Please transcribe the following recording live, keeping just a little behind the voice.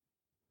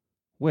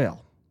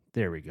Well,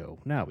 there we go.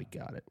 Now we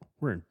got it.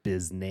 We're in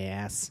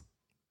business.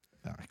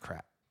 Oh,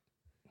 crap.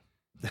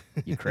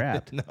 You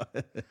crapped. No.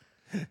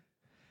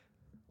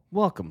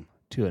 Welcome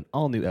to an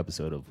all-new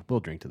episode of We'll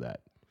Drink to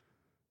That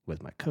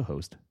with my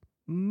co-host,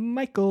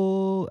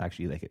 Michael.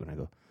 Actually, you like it when I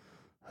go,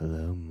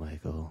 hello,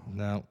 Michael.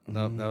 No,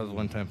 that was a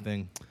one-time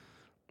thing.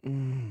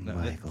 No,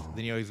 Michael.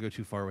 Then you always go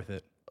too far with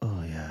it.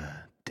 Oh, yeah,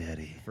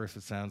 Daddy. First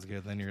it sounds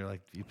good, then you're like,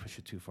 you push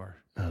it too far.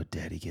 Oh,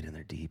 Daddy, get in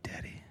there deep,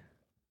 Daddy.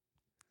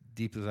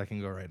 Deep as I can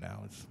go right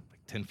now. It's like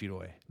 10 feet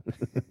away.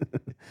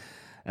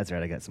 That's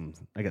right. I got some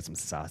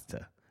sauce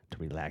to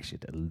relax you,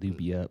 to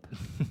lube you up.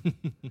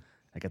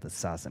 I got the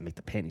sauce that make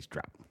the panties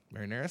drop.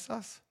 Marinara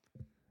sauce?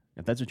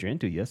 If that's what you're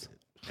into, yes.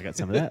 I got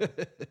some of that.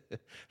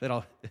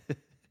 You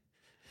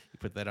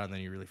put that on,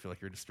 then you really feel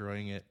like you're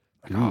destroying it.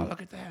 Like, Ooh. oh,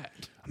 look at that.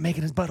 I'm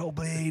making his butthole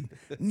bleed.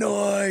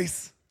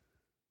 Nice.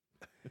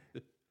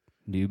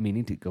 New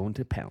meaning to go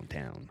into Pound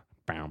Town.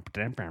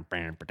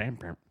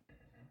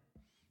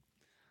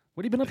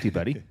 What have you been up to,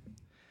 buddy?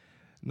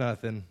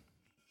 Nothing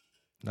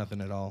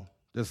at all.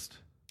 Just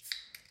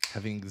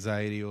having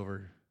anxiety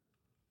over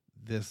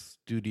this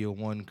Studio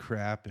One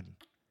crap and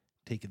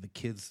taking the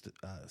kids to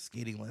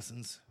skating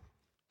lessons.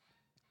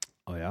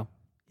 Oh, yeah?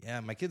 Yeah,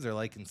 my kids are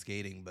liking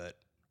skating, but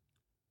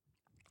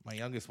my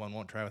youngest one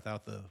won't try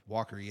without the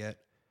walker yet.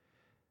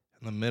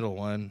 And the middle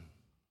one,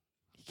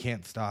 he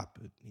can't stop.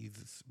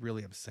 He's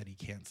really upset he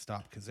can't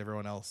stop because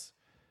everyone else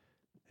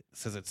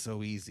says it's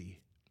so easy.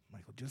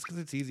 Michael, just because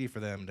it's easy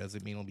for them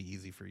doesn't mean it'll be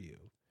easy for you.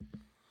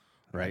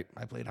 Right.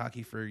 I played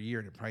hockey for a year,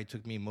 and it probably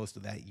took me most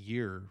of that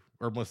year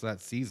or most of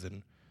that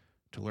season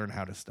to learn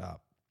how to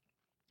stop.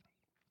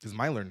 Because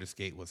my learn to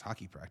skate was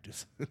hockey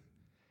practice. So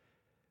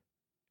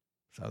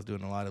I was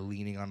doing a lot of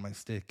leaning on my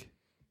stick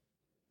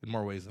in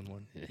more ways than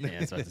one. Yeah,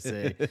 that's what to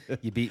say.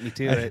 You beat me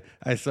to it.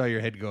 I saw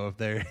your head go up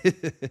there.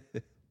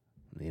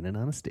 Leaning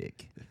on a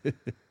stick.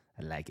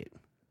 I like it.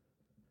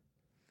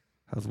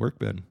 How's work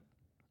been?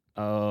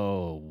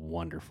 Oh,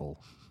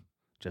 wonderful.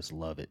 Just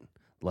love it.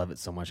 Love it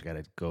so much I got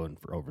to go in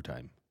for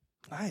overtime.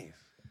 Nice.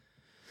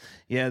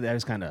 Yeah, I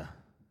was kind of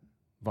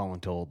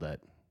voluntold that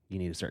you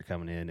need to start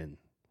coming in and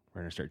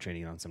we're going to start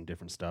training on some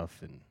different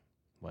stuff and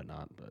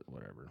whatnot, but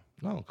whatever.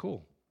 Oh,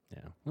 cool.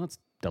 Yeah. Well, it's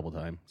double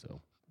time,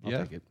 so I'll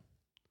Yeah. take it.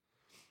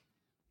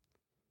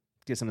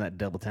 Get some of that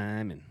double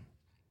time and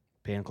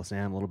pay Uncle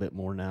Sam a little bit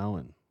more now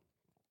and,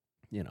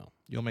 you know.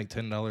 You'll make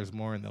 $10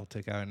 more, and they'll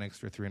take out an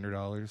extra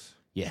 $300.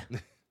 Yeah.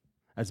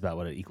 That's about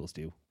what it equals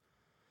to.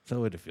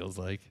 So what it feels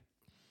like.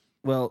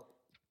 Well,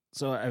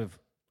 so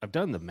I've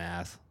done the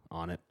math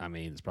on it. I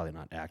mean, it's probably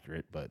not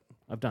accurate, but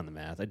I've done the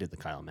math. I did the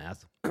Kyle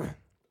math.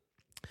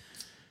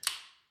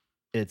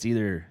 It's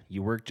either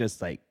you work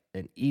just like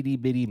an itty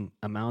bitty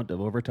amount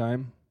of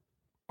overtime,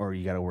 or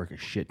you got to work a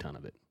shit ton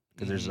of it.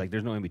 Because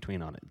there's no in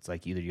between on it. It's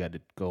like either you got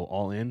to go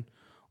all in,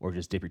 or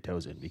just dip your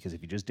toes in. Because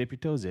if you just dip your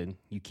toes in,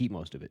 you keep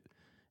most of it.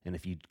 And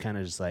if you kind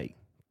of just like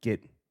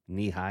get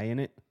knee high in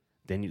it,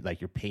 then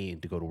you're paying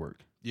to go to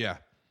work. Yeah.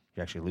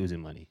 You're actually losing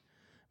money.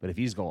 But if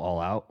you just go all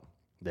out,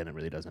 then it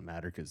really doesn't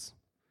matter because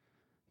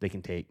they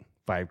can take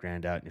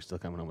 $5,000 out and you're still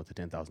coming home with a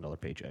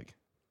 $10,000 paycheck.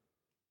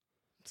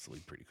 It's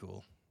pretty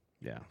cool.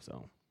 Yeah,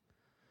 so.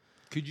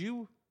 Could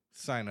you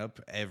sign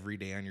up every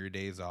day on your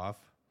days off?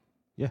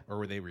 Yeah. Or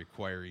would they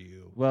require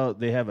you? Well,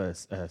 they have a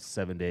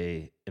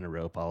 7-day in a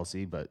row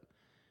policy, but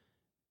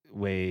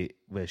with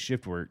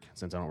shift work,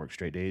 since I don't work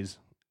straight days,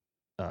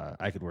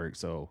 I could work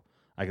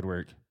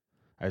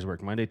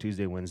Monday,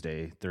 Tuesday,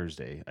 Wednesday,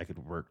 Thursday. I could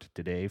work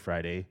today,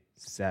 Friday,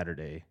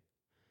 Saturday,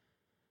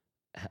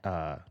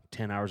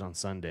 10 hours on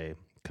Sunday,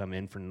 come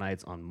in for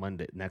nights on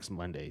next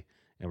Monday,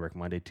 and work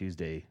Monday,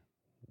 Tuesday,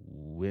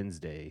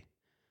 Wednesday.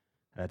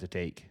 I had to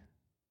take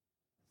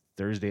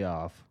Thursday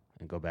off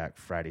and go back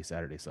Friday,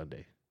 Saturday,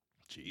 Sunday.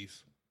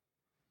 Jeez.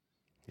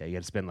 Yeah, you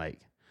got to spend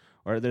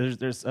or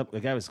there's a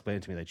guy was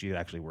explaining to me that you could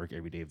actually work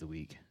every day of the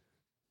week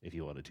if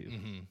you wanted to.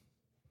 Mm-hmm.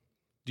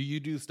 Do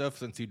you do stuff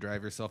since you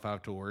drive yourself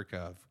out to work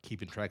of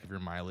keeping track of your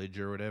mileage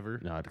or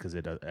whatever? No, because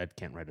I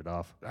can't write it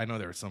off. I know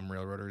there are some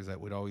railroaders that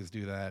would always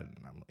do that, and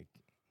I'm like,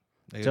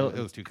 it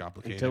was too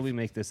complicated. Until we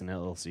make this an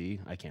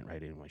LLC, I can't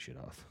write any of my shit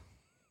off.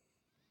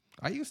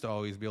 I used to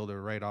always be able to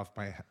write off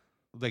my,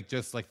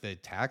 just the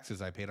taxes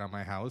I paid on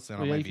my house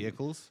and on my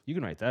vehicles. You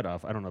can write that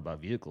off. I don't know about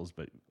vehicles,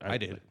 but I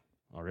did.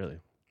 Oh, really?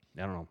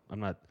 I don't know. I'm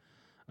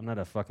not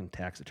a fucking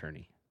tax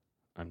attorney.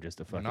 I'm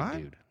just a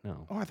fucking dude.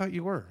 No. Oh, I thought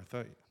you were.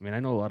 I mean, I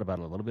know a lot about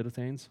a little bit of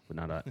things, but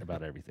not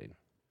about everything.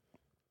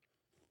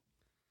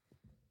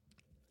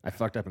 I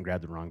fucked up and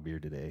grabbed the wrong beer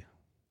today.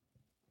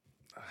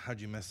 How'd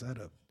you mess that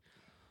up?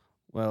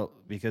 Well,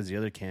 because the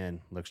other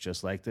can looks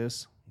just like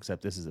this,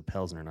 except this is a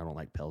Pilsner, and I don't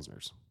like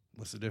Pilsners.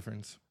 What's the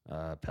difference?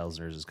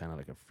 Pilsners is kind of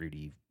like a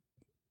fruity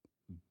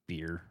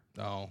beer.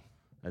 Oh.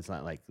 It's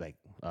not like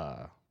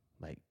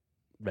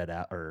Red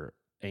Out or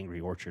Angry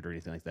Orchard or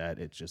anything like that.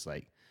 It's just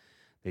like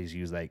they just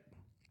use a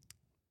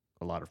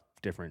lot of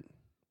different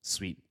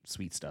sweet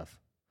stuff.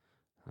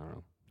 I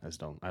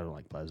don't know. I don't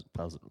like Plesner.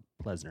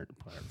 Whatever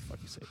the fuck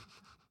you say.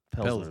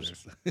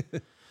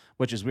 Pilsners.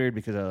 Which is weird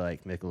because I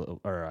like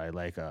Michelob, or I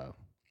like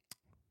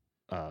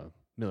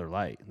Miller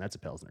Lite, and that's a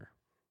Pilsner.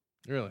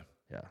 Really?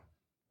 Yeah.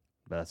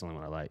 But that's the only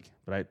one I like.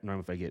 But I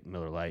normally, if I get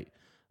Miller Lite,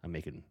 I'm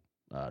making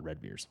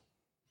red beers.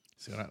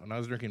 See, when I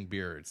was drinking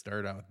beer, it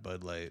started out with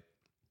Bud Light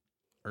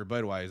or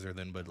Budweiser,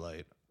 then Bud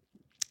Light.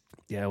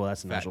 Yeah, well,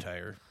 that's a Fat natural.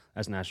 Tire,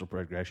 That's natural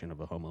progression of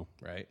a homo.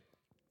 right?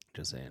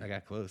 Just saying. I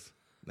got close.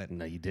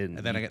 No, you didn't.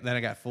 And then I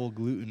got full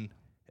gluten,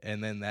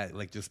 and then that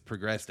like just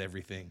progressed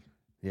everything.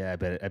 Yeah, I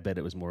bet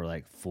it was more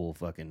like full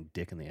fucking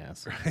dick in the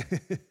ass.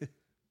 That's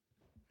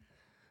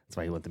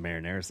why you want the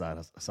marinara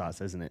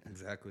sauce, isn't it?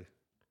 Exactly.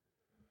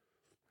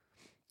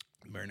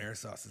 Marinara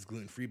sauce is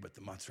gluten free, but the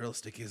mozzarella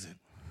stick isn't.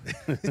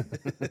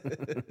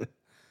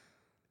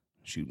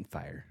 Shooting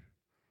fire.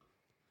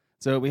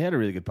 So we had a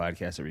really good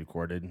podcast that we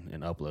recorded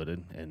and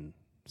uploaded, and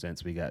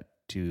since we got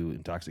too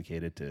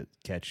intoxicated to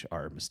catch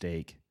our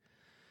mistake,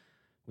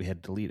 we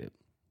had to delete it.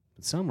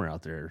 But somewhere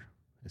out there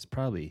is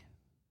probably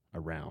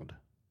around.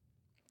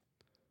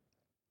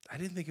 I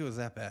didn't think it was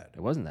that bad.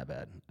 It wasn't that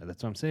bad.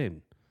 That's what I'm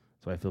saying.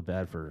 So I feel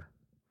bad for.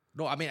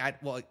 No, I mean, I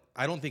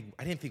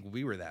didn't think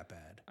we were that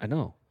bad. I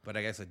know. But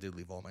I guess I did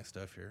leave all my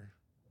stuff here.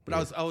 But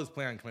Yeah. I was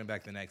planning on coming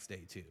back the next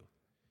day too.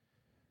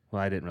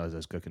 Well, I didn't realize I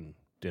was cooking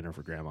dinner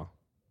for Grandma.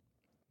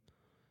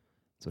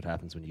 That's what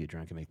happens when you get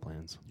drunk and make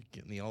plans. You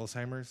getting the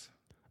Alzheimer's?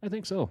 I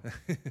think so.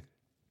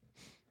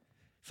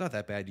 It's not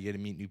that bad. You get to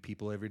meet new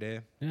people every day.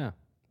 Yeah.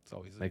 It's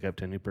always Wake up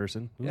to a new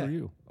person. Who are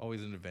you?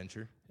 always an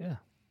adventure. Yeah.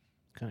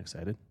 Kind of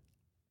excited.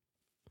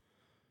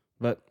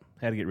 But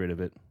had to get rid of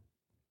it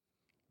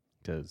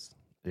because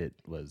it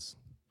was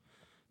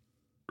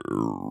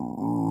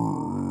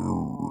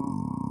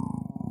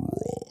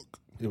wrong.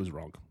 It was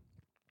wrong.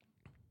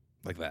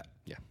 Like that.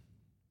 Yeah.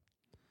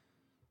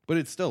 But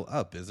it's still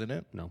up, isn't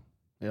it? No.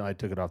 You know, I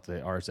took it off the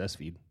RSS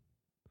feed.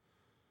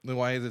 Then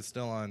why is it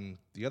still on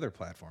the other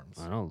platforms?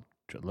 I don't know.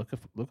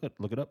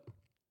 Look it up.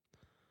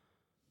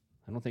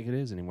 I don't think it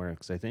is anymore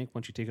because I think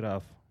once you take it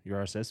off your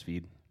RSS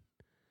feed,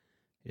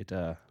 it.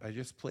 I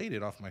just played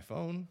it off my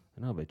phone.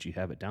 I know, but you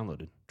have it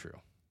downloaded. True.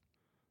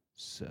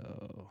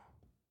 So,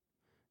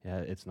 yeah,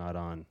 it's not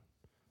on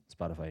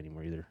Spotify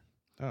anymore either.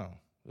 Oh,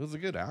 it was a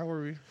good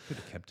hour. We could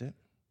have kept it.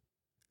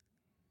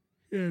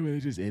 Yeah, but it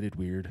just ended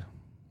weird.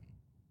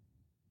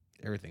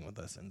 Everything with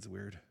us ends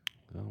weird.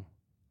 So,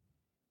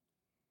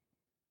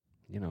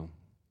 you know.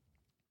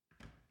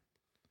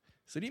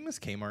 So do you miss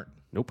Kmart?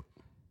 Nope.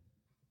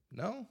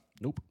 No?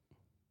 Nope.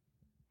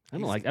 I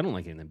don't like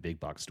any of them big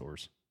box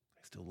stores.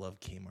 I still love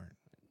Kmart.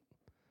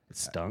 It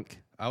stunk.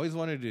 I always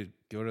wanted to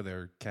go to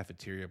their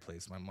cafeteria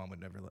place. My mom would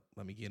never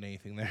let me get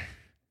anything there.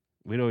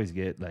 We'd always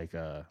get like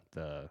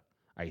the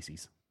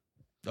ices.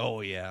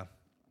 Oh, yeah.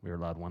 We were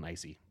allowed one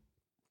icy.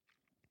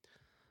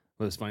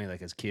 But it was funny,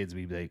 like as kids,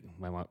 we'd be like,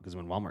 my mom, because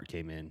when Walmart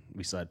came in,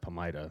 we still had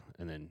Palmyra,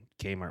 and then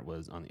Kmart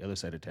was on the other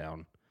side of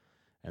town,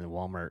 and then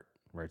Walmart,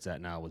 where it's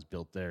at now, was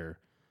built there.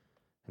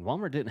 And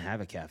Walmart didn't have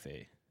a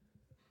cafe.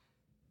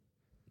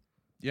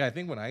 Yeah, I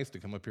think when I used to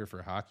come up here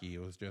for hockey, it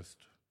was just,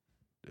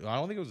 I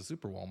don't think it was a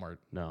super Walmart.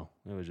 No,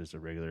 it was just a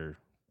regular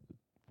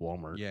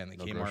Walmart. Yeah, and the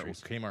no Kmart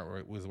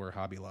groceries. was where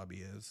Hobby Lobby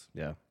is.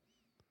 Yeah.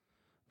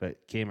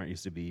 But Kmart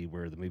used to be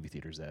where the movie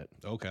theater's at.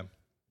 Okay.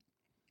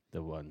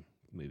 The one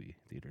movie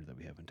theater that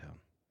we have in town.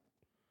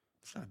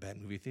 It's not a bad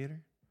movie theater.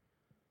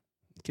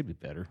 It could be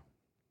better.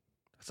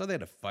 I saw they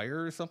had a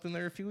fire or something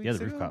there a few weeks Yeah, ago.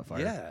 the roof caught fire.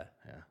 Yeah.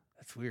 Yeah.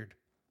 That's weird.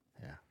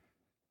 Yeah.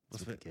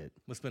 Must That's what they get.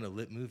 have been a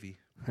lit movie.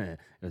 It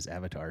was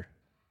Avatar.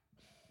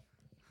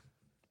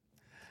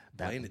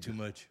 Playing it too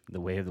much.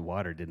 The way of the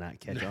water did not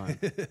catch on.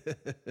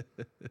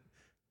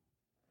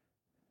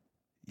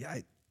 Yeah,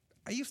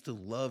 I used to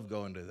love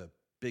going to the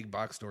big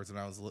box stores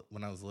when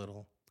I was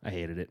little. I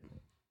hated it.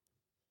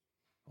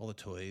 All the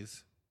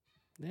toys,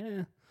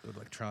 Yeah. the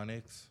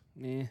electronics.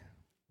 Yeah.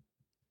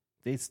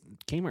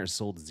 Kmart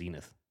sold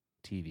Zenith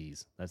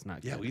TVs. That's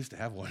not Yeah, good. we used to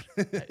have one.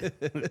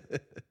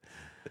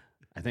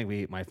 I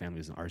think my family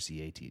was an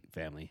RCA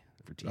family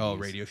for TVs. Oh,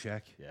 Radio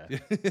Shack. Yeah.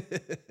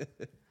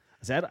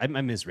 I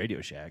miss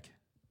Radio Shack.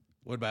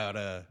 What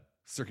about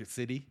Circuit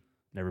City?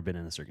 Never been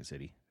in a Circuit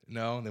City.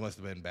 No, they must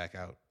have been back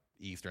out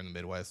east or in the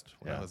Midwest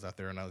when I Yeah. was out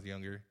there when I was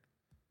younger.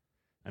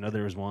 I know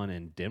there was one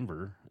in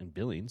Denver and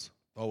Billings.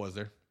 Oh, was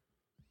there?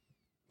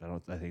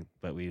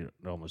 But we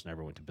almost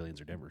never went to Billings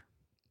or Denver.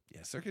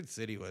 Yeah, Circuit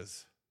City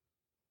was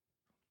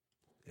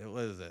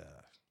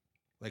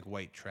like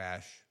white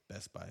trash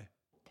Best Buy.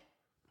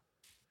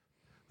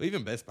 Well,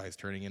 even Best Buy is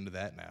turning into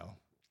that now.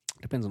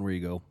 Depends on where you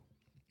go.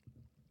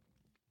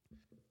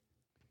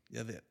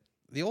 Yeah,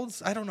 the old,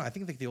 I don't know. I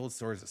think like the old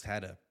stores just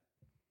had a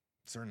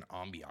certain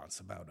ambiance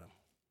about them.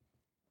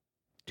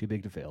 Too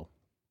big to fail.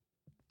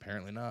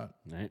 Apparently not.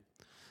 Right?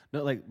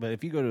 No, but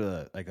if you go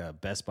to a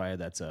Best Buy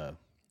that's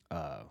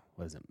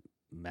what is it,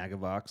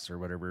 Megavox or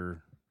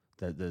whatever,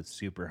 the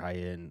super high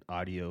end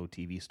audio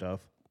TV stuff,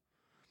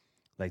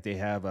 like they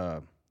have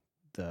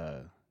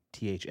the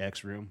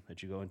THX room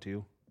that you go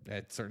into.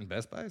 At certain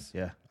Best Buys?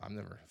 Yeah, I've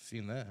never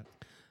seen that.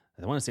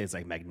 I want to say it's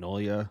like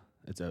Magnolia.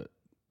 It's a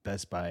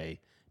Best Buy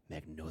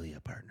Magnolia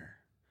partner.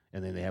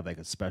 And then they have like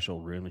a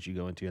special room that you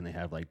go into, and they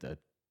have like the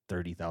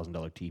 $30,000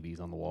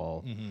 TVs on the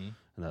wall Mm-hmm.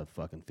 and the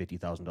fucking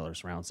 $50,000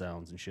 surround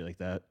sounds and shit like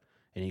that.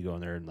 And you go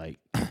in there and like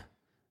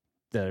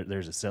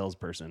there's a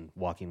salesperson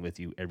walking with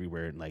you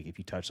everywhere, and like if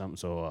you touch something,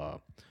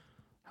 so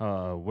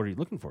what are you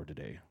looking for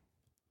today?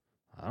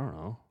 I don't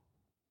know.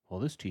 Well,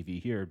 this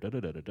TV here, da da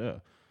da da da.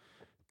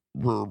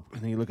 And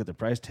then you look at the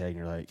price tag and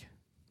you're like,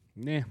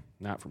 nah,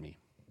 not for me.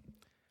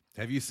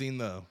 Have you seen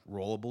the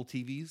rollable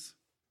TVs?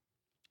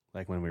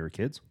 Like when we were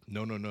kids?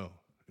 No.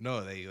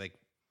 No, they like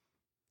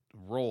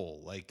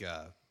roll like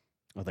Oh,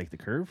 like the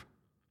curve?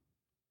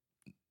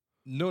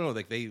 no,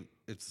 like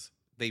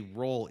they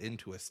roll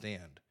into a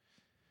stand.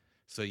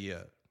 So you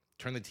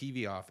turn the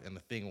TV off and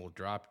the thing will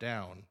drop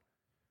down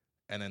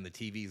and then the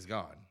TV's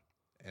gone.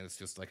 And it's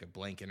just like a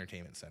blank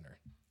entertainment center.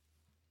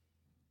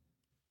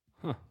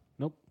 Huh.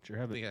 Nope. Sure I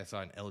have it. think I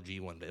saw an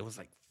LG one, but it was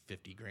like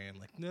 50 grand.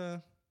 Like, nah,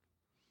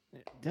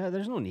 Yeah,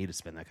 there's no need to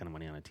spend that kind of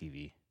money on a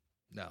TV.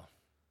 no.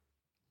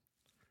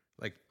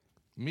 Like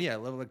me, I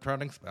love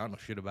electronics, but I don't know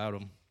shit about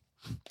them.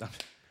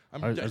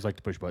 I just like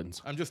to push buttons.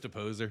 I'm just a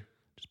poser.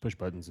 Just push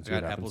buttons and I see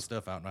what got happens. Apple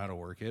stuff. I don't know how to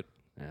work it.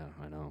 Yeah,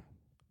 I know.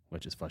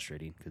 Which is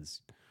frustrating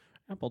because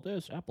Apple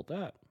this, Apple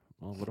that.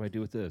 Well, what do I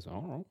do with this? I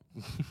don't know.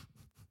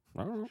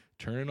 I don't know.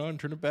 Turn it on,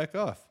 turn it back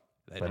off.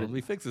 That But it-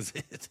 totally fixes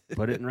it.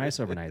 Put it in rice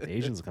overnight. The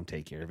Asians will come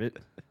take care of it.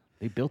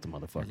 They built the Your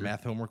motherfucker.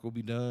 math homework will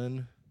be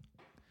done.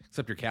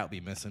 Except your cat will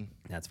be missing.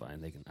 That's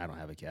fine. They can. I don't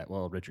have a cat.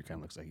 Well, Richard kind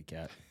of looks like a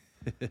cat.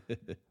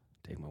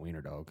 Take my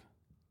wiener dog.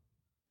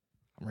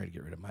 I'm ready to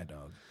get rid of my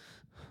dog.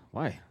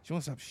 Why? She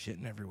won't stop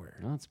shitting everywhere.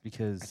 No, it's I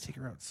because take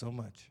her out so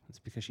much. it's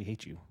because she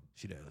hates you.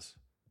 She does.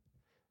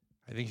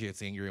 I think she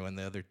gets angry when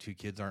the other two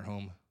kids aren't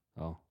home.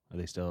 Oh, are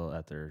they still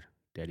at their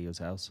daddy-o's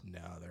house? No,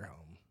 they're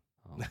home.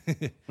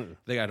 Oh,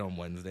 They got home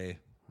Wednesday.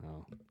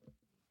 oh.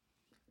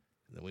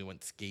 Then we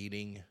went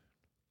skating.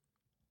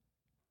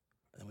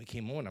 And we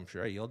came home, and I'm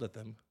sure I yelled at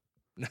them.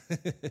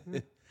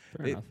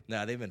 Fair enough.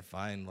 They've been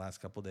fine the last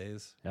couple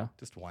days. Yeah?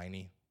 Just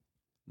whiny.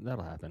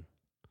 That'll happen.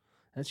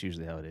 That's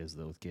usually how it is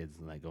though with kids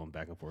and like going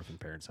back and forth in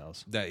parents'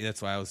 house.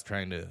 That's why I was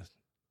trying to.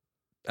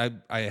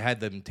 I had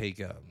them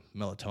take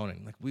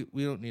melatonin. Like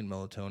we don't need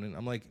melatonin.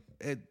 I'm like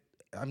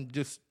I'm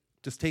just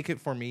take it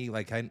for me.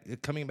 Like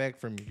coming back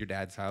from your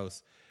dad's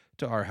house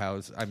to our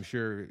house, I'm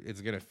sure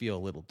it's gonna feel a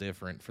little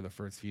different for the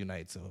first few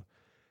nights. So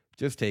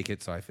just take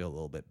it so I feel a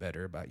little bit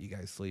better about you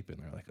guys sleeping.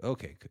 They're like,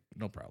 okay,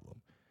 no problem.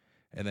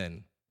 And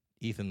then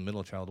Ethan, the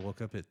middle child,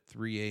 woke up at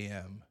 3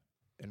 a.m.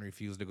 and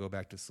refused to go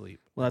back to sleep.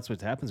 Well, that's what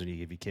happens when you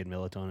give your kid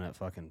melatonin at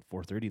fucking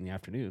 4:30 in the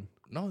afternoon.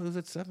 No, it was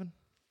at 7.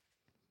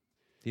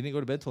 He didn't go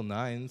to bed till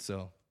 9,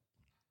 so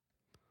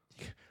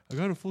I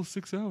got a full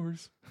 6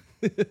 hours.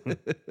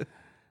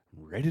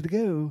 Ready to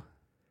go.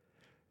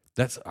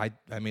 I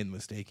made a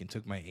mistake and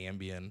took my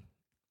Ambien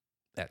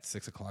at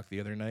 6 o'clock the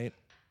other night.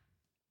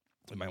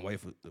 And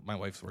my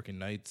wife's working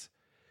nights,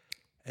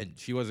 and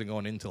she wasn't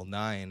going in till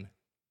 9.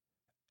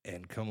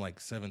 And come like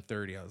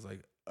 7:30, I was like,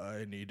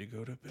 I need to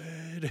go to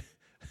bed.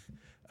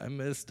 I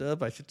messed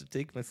up. I should have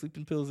taken my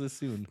sleeping pills this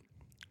soon.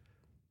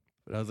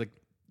 But I was like,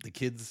 the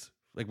kids,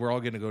 like, we're all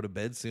going to go to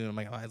bed soon. I'm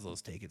like, I might as well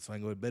just take it so I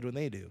can go to bed when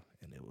they do.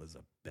 And it was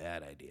a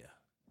bad idea.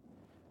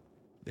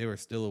 They were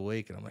still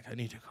awake, and I'm like, I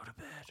need to go to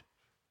bed.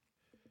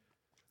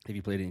 Have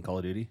you played any Call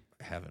of Duty?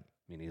 I haven't.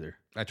 Me neither.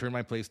 I turned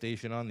my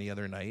PlayStation on the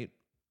other night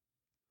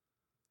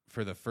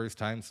for the first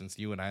time since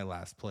you and I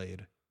last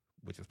played,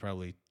 which is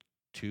probably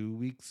 2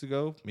 weeks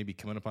ago, maybe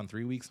coming up on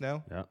 3 weeks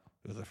now. Yeah.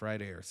 It was a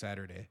Friday or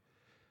Saturday.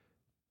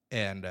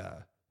 And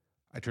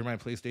I turned my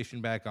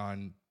PlayStation back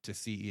on to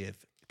see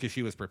because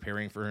she was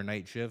preparing for her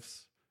night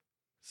shifts.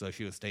 So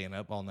she was staying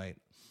up all night.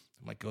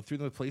 I'm like, go through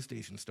the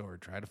PlayStation store,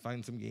 try to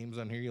find some games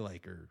on here you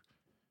like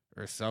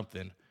or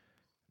something.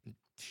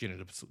 She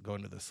ended up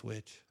going to the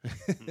Switch.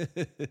 I'm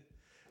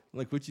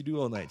like, what'd you do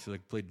all night? She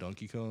like played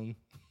Donkey Kong.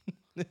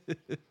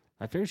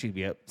 I figured she'd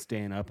be up,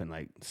 staying up and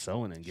like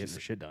sewing and getting her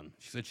shit done.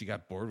 She said she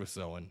got bored with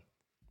sewing.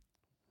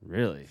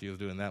 Really? She was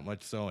doing that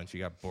much sewing. She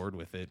got bored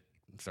with it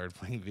and started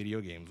playing video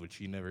games, which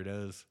she never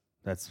does.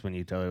 That's when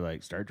you tell her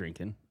like start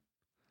drinking,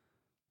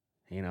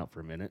 hang out for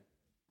a minute.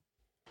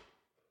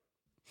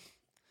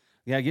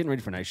 Yeah, getting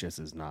ready for night shifts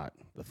is not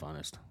the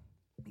funnest.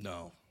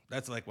 No,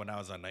 that's like when I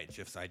was on night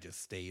shifts. I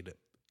just stayed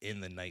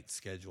in the night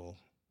schedule.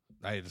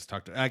 I just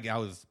talked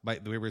to.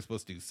 We were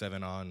supposed to do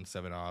 7 on,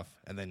 7 off,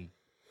 and then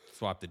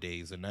swap the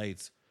days and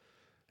nights.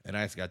 And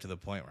I just got to the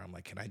point where I'm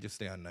like, can I just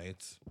stay on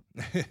nights?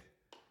 Because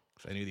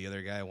I knew the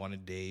other guy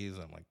wanted days.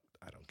 I'm like,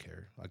 I don't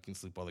care. I can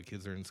sleep while the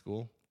kids are in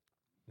school.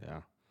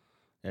 Yeah,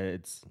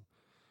 it's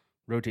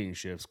rotating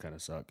shifts kind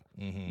of suck.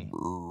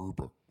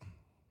 Mm-hmm.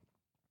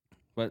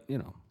 But you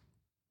know,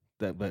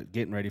 but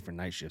getting ready for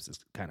night shifts is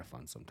kind of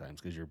fun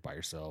sometimes because you're by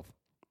yourself.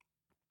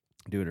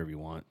 Do whatever you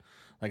want.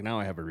 Like now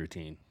I have a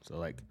routine. So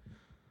like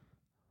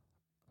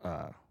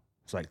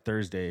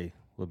Thursday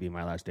will be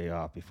my last day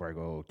off before I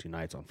go to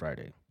nights on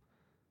Friday.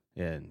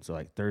 And so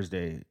like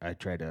Thursday I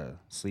try to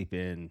sleep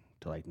in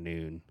to like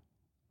noon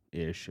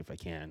ish if I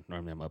can.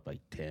 Normally I'm up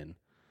like 10.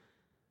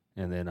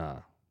 And then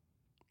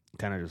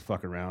kind of just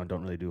fuck around,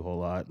 don't really do a whole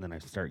lot. And then I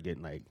start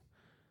getting like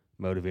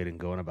motivated and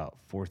going about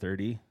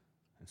 4:30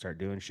 and start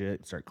doing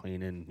shit, start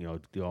cleaning,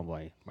 do all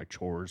my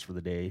chores for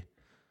the day.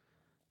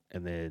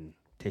 And then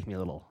take me a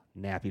little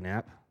nappy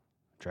nap,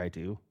 try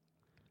to.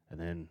 And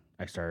then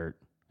I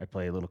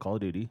play a little Call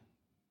of Duty,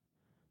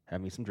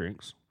 have me some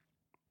drinks.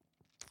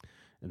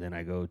 And then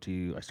I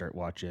start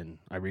watching,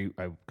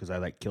 because I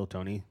like Kill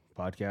Tony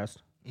podcast.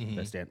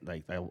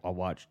 Mm-hmm. I'll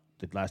watch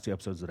the last 2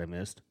 episodes that I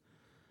missed.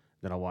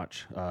 Then I'll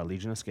watch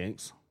Legion of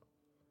Skanks.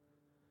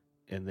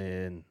 And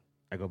then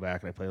I go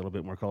back and I play a little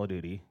bit more Call of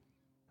Duty.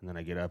 And then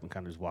I get up and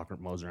kind of just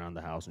mose around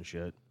the house and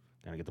shit.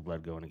 Kind of get the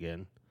blood going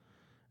again.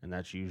 And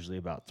that's usually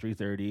about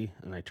 3:30.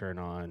 And I turn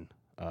on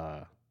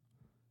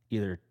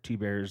either Two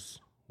Bears,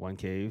 One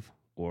Cave,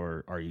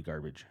 or Are You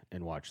Garbage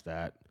and watch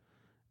that.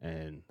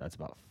 And that's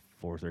about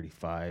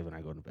 4:35 and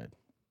I go to bed.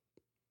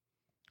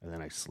 And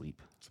then I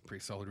sleep. It's a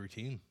pretty solid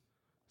routine.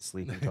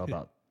 Sleep until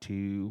about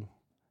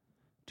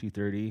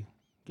 2:30.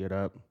 Get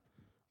up,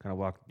 kind of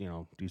walk,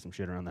 do some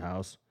shit around the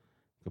house.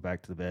 Go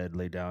back to the bed,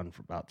 lay down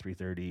for about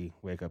 3:30.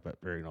 Wake up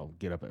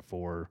get up at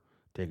 4,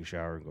 take a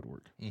shower, and go to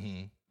work.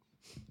 Mm-hmm.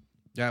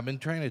 Yeah, I've been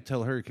trying to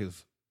tell her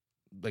because,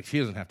 she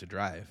doesn't have to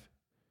drive,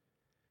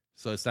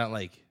 so it's not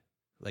like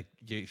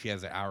she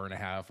has an hour and a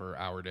half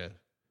or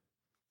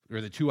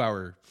the 2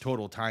 hour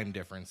total time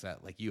difference that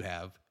you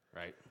have.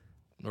 Right.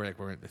 Or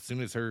as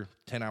soon as her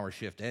 10-hour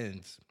shift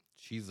ends,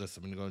 she's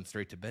just been going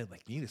straight to bed.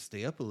 You need to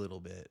stay up a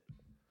little bit.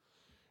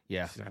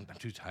 Yeah. She said, I'm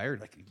too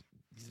tired.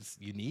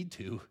 You need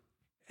to,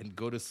 and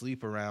go to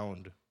sleep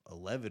around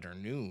 11 or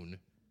noon,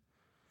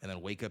 and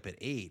then wake up at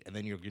 8, and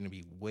then you're going to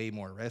be way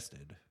more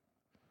rested.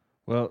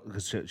 Well,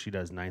 because she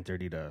does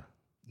 9:30 to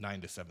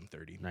 9 to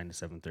 7:30. 9 to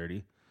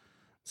 7:30.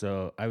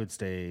 So I would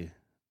stay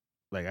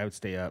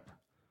up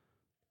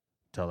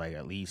till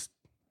at least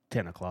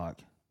 10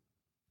 o'clock.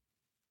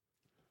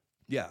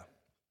 Yeah.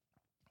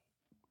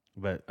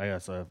 But I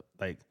also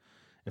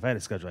if I had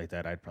a schedule like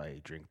that, I'd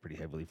probably drink pretty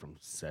heavily from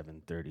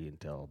 7:30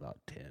 until about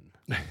 10.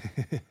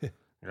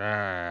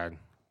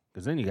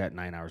 Because then you got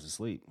 9 hours of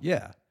sleep.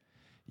 Yeah.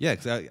 Yeah,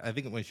 because I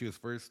think when she was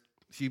first,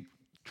 she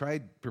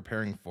tried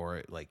preparing for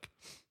it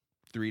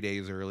 3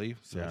 days early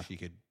so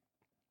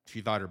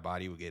she thought her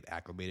body would get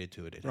acclimated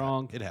to it.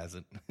 Wrong. It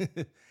hasn't.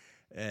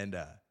 And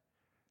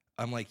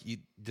I'm you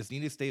just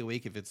need to stay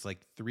awake if it's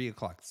 3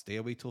 o'clock. Stay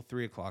awake till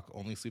 3 o'clock.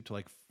 Only sleep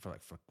till for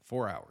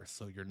 4 hours,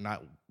 so you're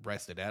not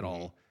rested at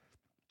all.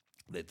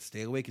 Then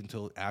stay awake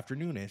until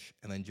afternoonish,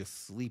 and then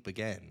just sleep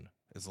again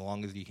as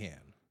long as you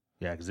can.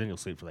 Yeah, because then you'll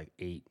sleep for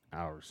 8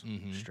 hours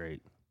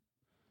straight.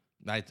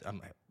 I've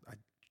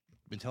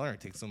been telling her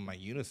to take some of my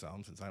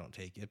Unisom since I don't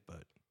take it,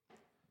 but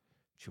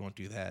she won't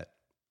do that.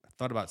 I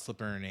thought about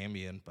slipping her an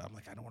Ambien, but I'm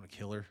I don't want to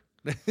kill her.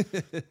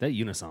 That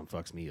Unisom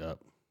fucks me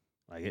up.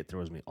 It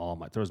throws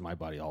my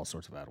body all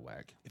sorts of out of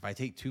whack. If I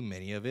take too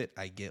many of it,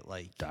 I get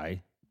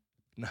die.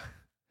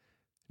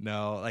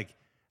 No,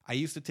 I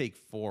used to take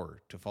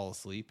 4 to fall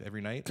asleep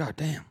every night. God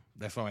damn.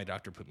 That's why my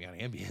doctor put me on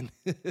Ambien.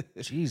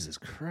 Jesus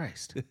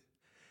Christ.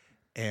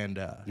 And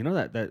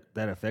that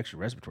affects your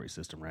respiratory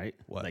system, right?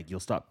 What?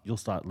 You'll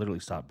literally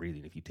stop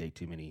breathing if you take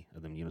too many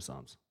of them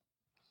Unisoms.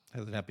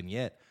 Hasn't happened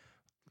yet.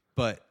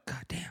 But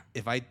God damn.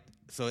 If I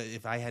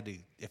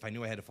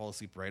knew I had to fall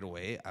asleep right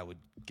away, I would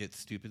get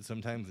stupid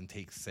sometimes and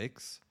take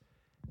 6,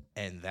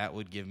 and that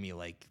would give me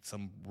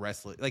some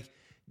restless.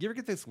 You ever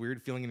get this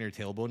weird feeling in your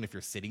tailbone if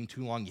you're sitting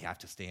too long, you have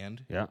to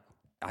stand? Yeah.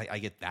 I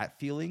get that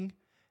feeling,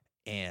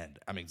 and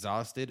I'm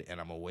exhausted,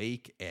 and I'm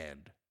awake,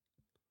 and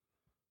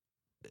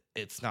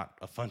it's not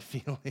a fun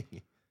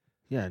feeling.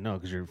 Yeah, no,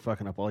 because you're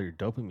fucking up all your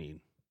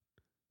dopamine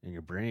in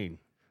your brain.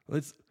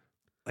 It's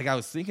I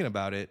was thinking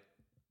about it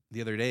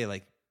the other day,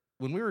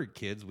 when we were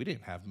kids, we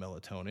didn't have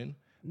melatonin,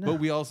 but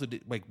we also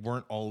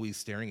weren't always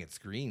staring at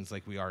screens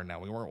like we are now.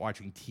 We weren't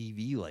watching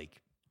TV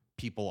like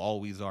people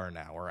always are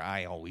now, or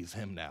I always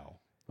am now.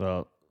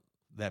 Well,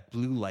 that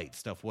blue light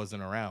stuff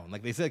wasn't around.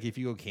 They said, if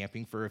you go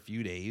camping for a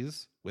few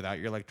days without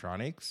your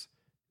electronics,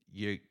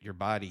 your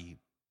body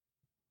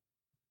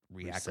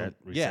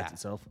resets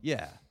itself.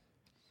 Yeah.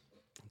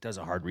 It does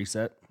a hard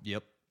reset.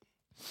 Yep.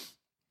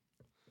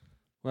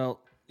 Well,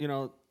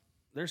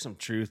 there's some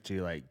truth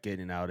to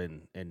getting out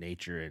in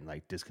nature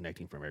and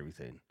disconnecting from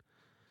everything.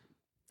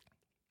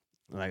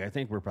 I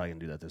think we're probably gonna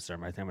do that this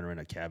summer. I think I'm gonna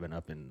rent a cabin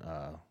up in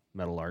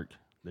Metal Ark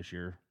this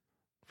year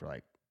for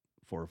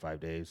 4 or 5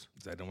 days.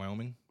 Is that in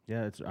Wyoming?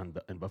 Yeah, it's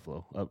in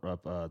Buffalo,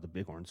 up the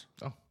Bighorns.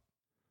 Oh,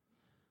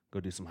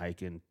 go do some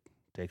hiking.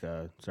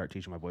 Start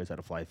teaching my boys how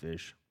to fly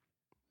fish.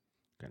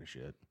 Kind of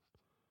shit.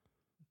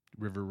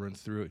 River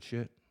runs through it.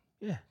 Shit.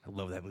 Yeah, I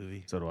love that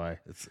movie. So do I.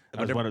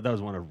 That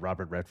was one of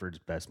Robert Redford's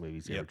best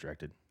movies he ever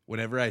directed.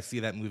 Whenever I see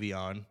that movie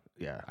on,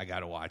 yeah, I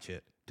gotta watch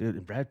it. Dude,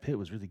 and Brad Pitt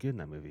was really good in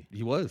that movie.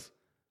 He was.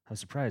 I was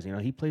surprised.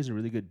 He plays a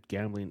really good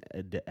gambling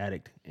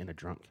addict and a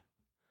drunk.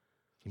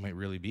 He might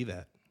really be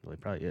that. Well, he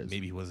probably is.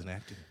 Maybe he wasn't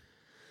acting.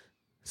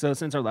 So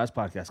since our last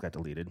podcast got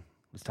deleted,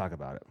 let's talk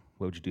about it.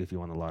 What would you do if you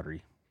won the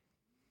lottery?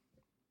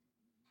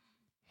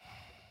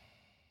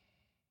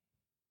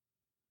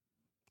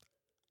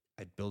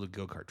 I'd build a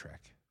go-kart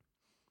track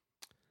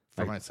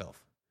for Like-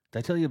 myself. Did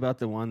I tell you about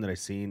the one that I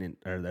seen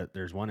or that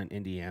there's one in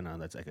Indiana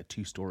that's like a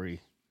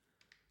 2-story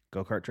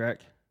go-kart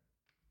track? I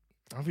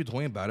don't know if you told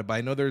me about it, but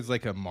I know there's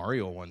like a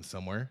Mario one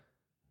somewhere.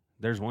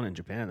 There's one in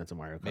Japan that's a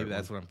Mario Kart. Maybe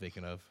that's one. what I'm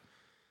thinking of.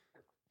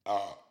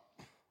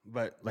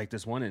 But like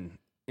this one in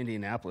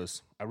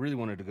Indianapolis, I really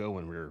wanted to go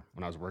when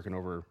I was working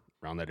over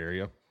around that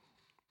area.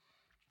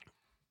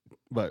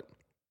 But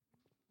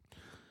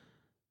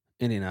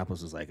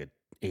Indianapolis is like a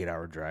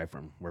 8-hour drive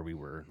from where we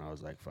were, and I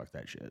was like, "Fuck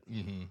that shit."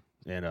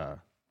 Mm-hmm. And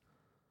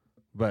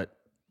but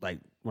like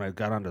when I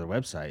got onto the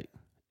website,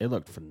 it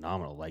looked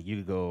phenomenal. Like you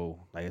could go,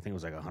 like I think it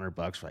was like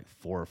 $100 for like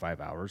 4 or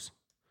 5 hours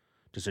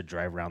just to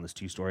drive around this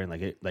 2-story,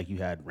 and like you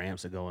had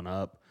ramps that going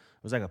up.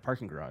 It was like a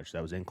parking garage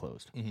that was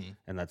enclosed,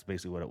 and that's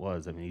basically what it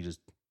was. I mean, you just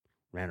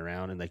ran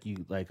around, and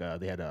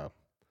they had a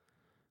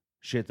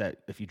shit that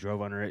if you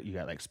drove under it, you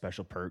got like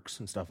special perks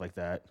and stuff like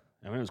that.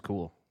 I mean, it was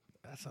cool.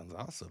 That sounds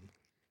awesome.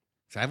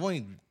 So I've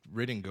only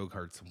ridden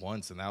go-karts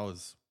once, and that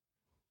was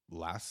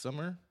last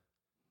summer.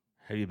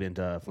 Have you been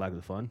to Flag of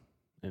the Fun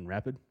in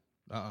Rapid?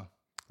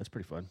 That's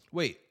pretty fun.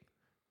 Wait.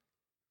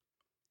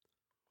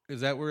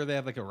 Is that where they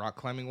have like a rock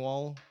climbing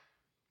wall?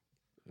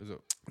 Is it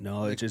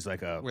No, it's just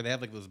like a where they have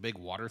like those big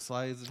water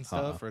slides and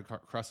stuff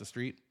across the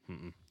street?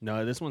 Mm-mm.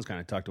 No, this one's kind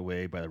of tucked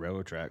away by the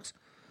railroad tracks.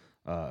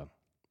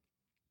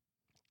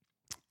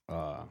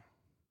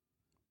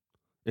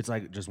 It's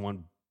like just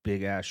one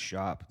big ass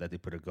shop that they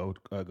put a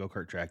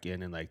go-kart track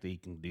in, and like they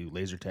can do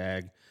laser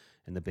tag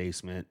in the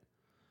basement.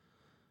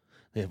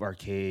 They have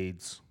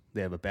arcades.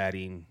 They have a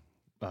batting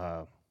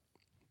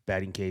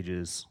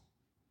cages,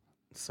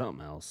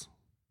 something else,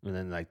 and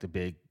then like the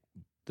big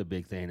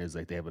thing is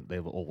like they have an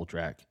oval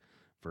track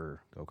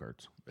for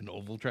go-karts. An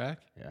oval track?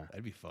 Yeah,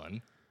 That'd be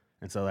fun.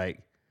 and so like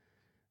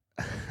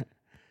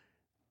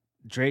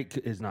Drake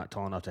is not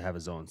tall enough to have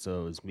his own,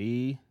 so it was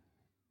me.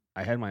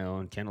 I had my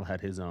own. Kendall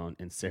had his own,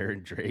 and Sarah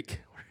and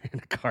Drake were in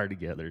a car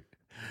together.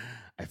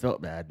 I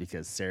felt bad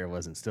because Sarah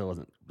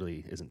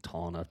isn't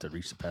tall enough to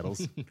reach the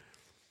pedals,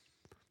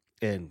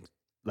 and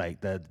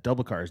like the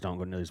double cars don't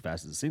go nearly as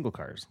fast as the single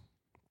cars.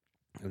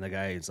 And the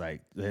guy is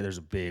like, there's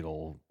a big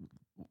old.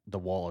 The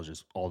wall is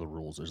just all the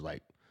rules. There's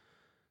like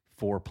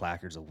 4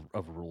 placards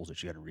of rules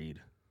that you got to read.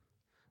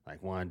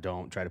 Like 1,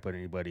 don't try to put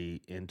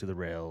anybody into the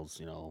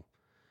rails.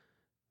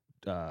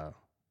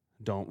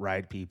 Don't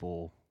ride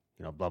people.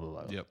 Blah blah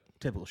blah. Yep.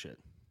 Typical shit.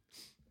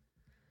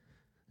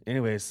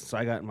 Anyways, so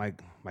I got my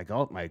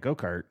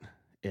go-kart,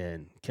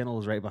 and Kendall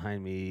was right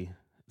behind me.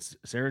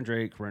 Sarah and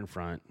Drake were in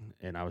front,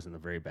 and I was in the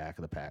very back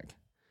of the pack.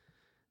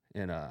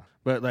 And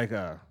but like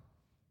that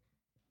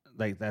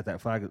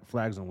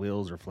flags on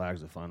wheels or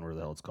flags of fun, whatever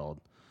the hell it's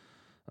called.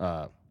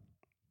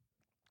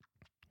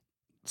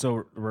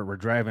 So we're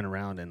driving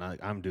around, and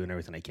I'm doing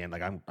everything I can.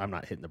 Like I'm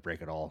not hitting the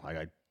brake at all.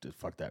 I just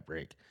fuck that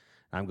brake.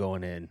 I'm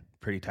going in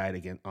pretty tight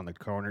again on the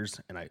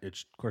corners, and of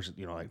course,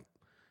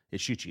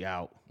 it shoots you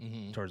out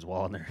towards the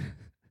wall, and there,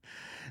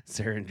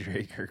 Sarah and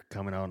Drake are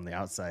coming out on the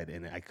outside,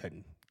 and I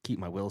couldn't keep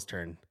my wheels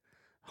turned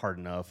hard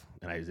enough,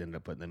 and I just ended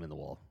up putting them in the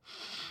wall.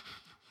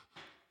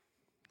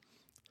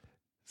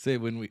 Say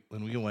when we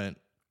went,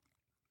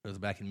 it was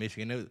back in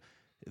Michigan.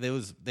 It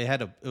was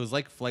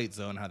like Flight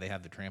Zone, how they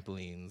have the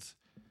trampolines,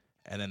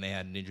 and then they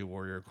had Ninja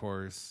Warrior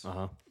course,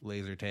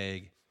 laser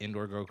tag,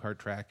 indoor go-kart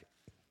track,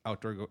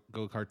 outdoor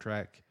go-kart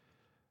track,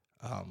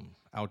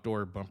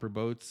 outdoor bumper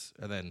boats,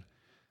 and then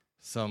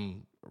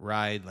some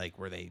ride like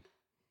where they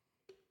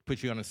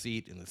put you on a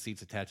seat and the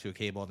seat's attached to a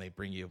cable and they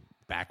bring you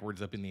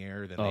backwards up in the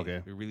air. Then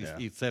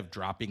instead of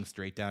dropping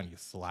straight down, you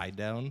slide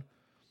down.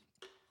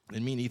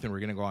 And me and Ethan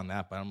were gonna go on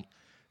that, but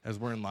as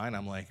we're in line,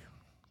 I'm like,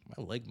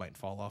 my leg might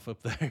fall off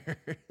up there.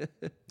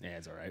 Yeah,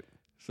 it's all right.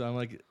 So I'm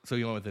like, so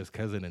you went with his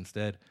cousin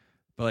instead.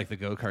 But like the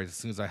go-karts, as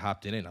soon as I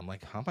hopped in it, I'm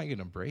like, how am I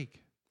gonna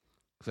brake?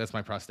 Because that's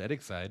my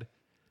prosthetic side.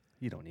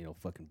 You don't need no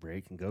fucking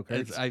brake and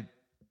go-karts.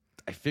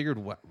 I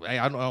figured I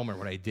don't remember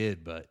what I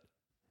did, but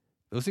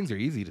those things are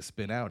easy to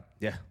spin out.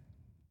 Yeah.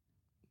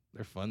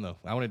 They're fun though.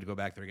 I wanted to go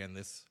back there again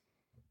this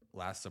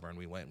last summer, and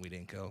we went and we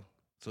didn't go.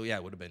 So yeah,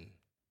 it would have been,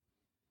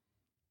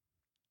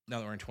 now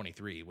that we're in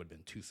 23, it would have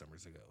been 2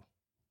 summers ago.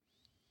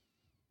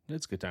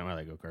 It's a good time. I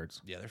like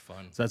go-karts. Yeah, they're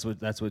fun. So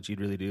that's what you'd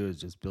really do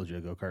is just build you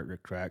a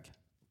go-kart track.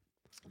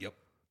 Yep.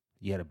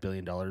 You had $1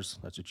 billion.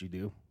 That's what you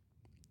do.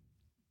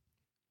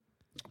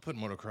 I'll put a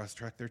motocross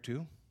track there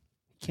too.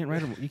 You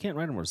can't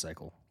ride a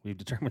motorcycle. We've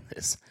determined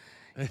this.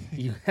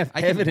 You have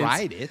I evidence. can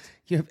ride it.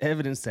 You have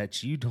evidence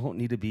that you don't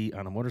need to be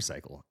on a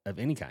motorcycle of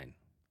any kind.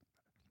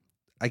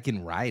 I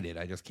can ride it.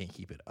 I just can't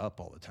keep it up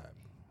all the time.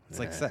 It's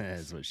like sex.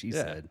 That's what she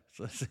said.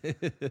 You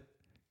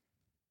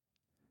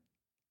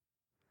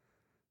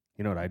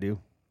You know what I do?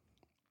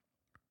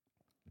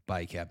 Buy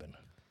a cabin.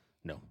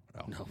 No.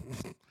 Oh. No.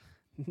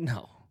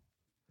 No.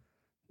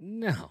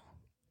 No.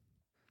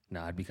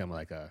 No, I'd become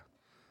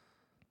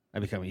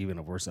even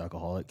a worse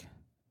alcoholic,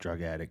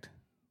 drug addict,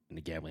 and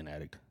a gambling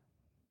addict.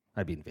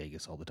 I'd be in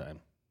Vegas all the time.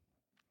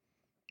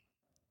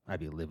 I'd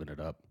be living it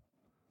up.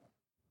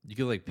 You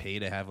could like pay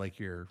to have like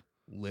your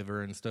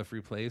liver and stuff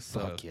replaced.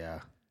 Fuck yeah.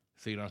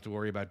 So you don't have to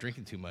worry about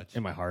drinking too much.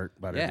 in my heart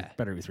about Yeah.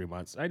 every 3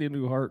 months. I need a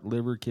new heart,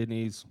 liver,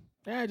 kidneys.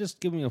 Yeah,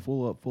 just give me a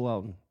full out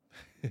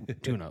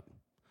tune up.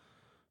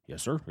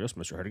 Yes, sir. Yes,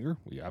 Mr. Hedinger.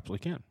 We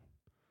absolutely can.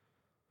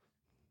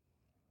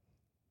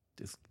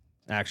 Just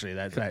Actually,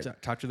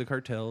 talk to the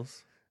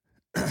cartels.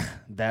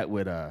 that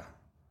would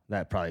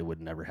that probably would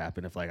never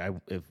happen if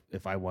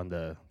if I won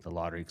the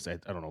lottery, because I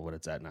don't know what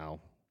it's at now.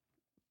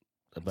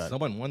 But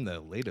Someone won the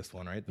latest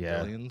one, right? The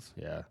billions.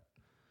 Yeah.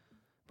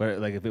 But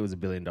like if it was $1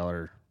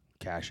 billion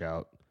cash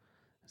out,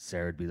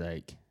 Sarah would be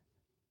like,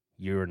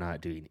 "You're not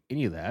doing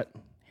any of that.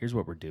 Here's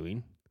what we're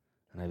doing."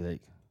 And I'd be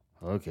like,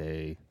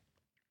 "Okay."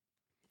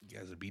 You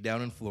guys would be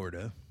down in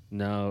Florida.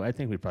 No, I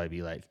think we'd probably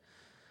be like,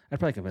 I'd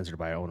probably convince her to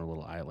buy our own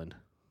little island.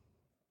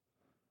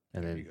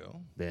 And There then, you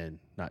go. then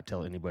not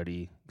tell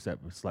anybody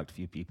except a select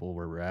few people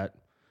where we're at.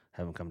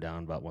 Have them come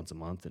down about once a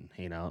month and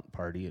hang out,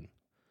 party, and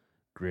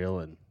grill,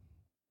 and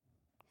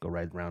go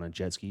ride around on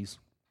jet skis.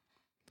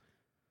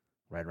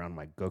 Ride around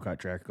my go-kart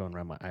track, going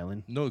around my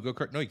island. No,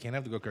 go-kart. No, you can't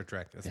have the go-kart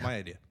track. That's Yeah. my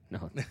idea.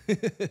 No.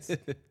 It's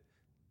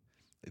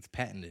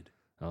patented.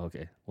 Oh,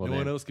 okay. Well, no then,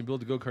 one else can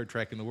build a go-kart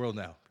track in the world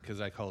now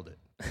because I called it.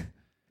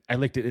 I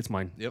licked it. It's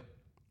mine. Yep.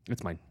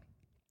 It's mine.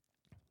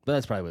 But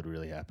that's probably what would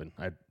really happen.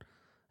 I'd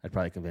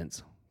probably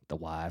convince the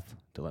wife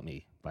to let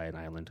me buy an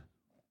island,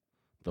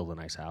 build a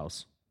nice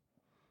house.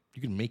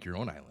 You can make your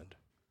own island.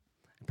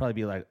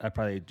 I'd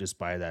probably just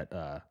buy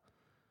that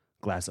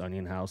glass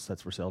onion house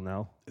that's for sale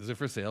now. Is it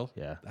for sale?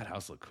 Yeah, That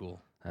house looked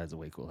cool. that's a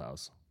way cool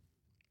house.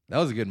 That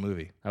was a good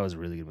movie. That was a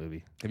really good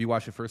movie. Have you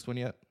watched the first one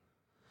yet?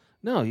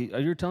 No, you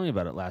were telling me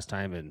about it last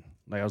time, and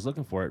like I was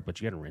looking for it, but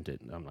you got to rent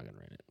it. I'm not gonna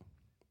rent it.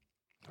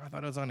 I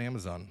thought it was on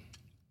Amazon.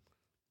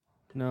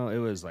 No, it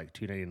was like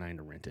 $2.99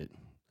 to rent it.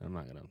 I'm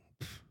not gonna.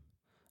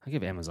 I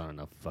give Amazon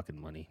enough fucking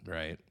money.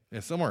 Right.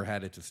 Yeah, somewhere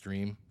had it to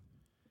stream.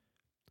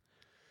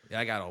 Yeah,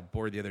 I got all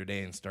bored the other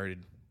day and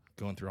started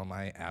going through all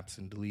my apps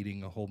and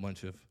deleting a whole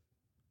bunch of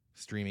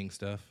streaming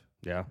stuff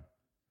Yeah.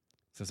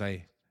 since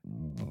I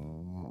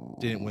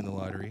didn't win the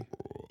lottery.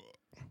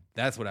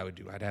 That's what I would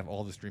do. I'd have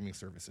all the streaming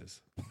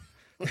services.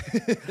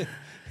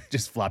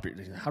 Just flop your.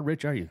 How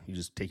rich are you? You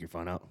just take your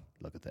phone out.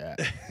 Look at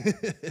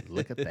that.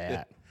 Look at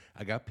that.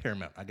 I got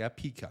Paramount. I got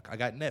Peacock. I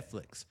got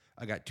Netflix.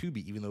 I got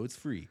Tubi, even though it's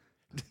free.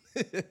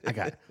 I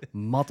got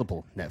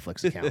multiple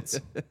Netflix accounts.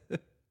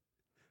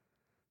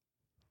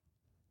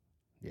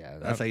 Yeah,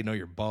 That's how you know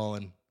you're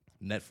balling.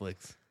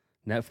 Netflix.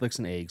 Netflix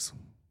and eggs.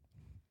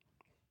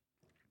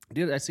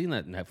 Dude, I seen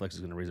that Netflix is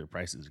going to raise their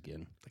prices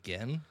again.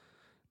 Again?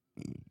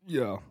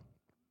 Yeah.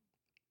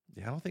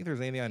 Yeah, I don't think there's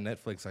anything on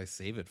Netflix I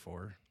save it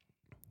for.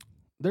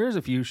 There's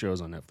a few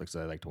shows on Netflix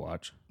that I like to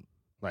watch,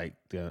 like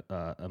the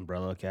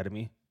Umbrella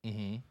Academy.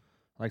 Mm-hmm.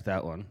 I like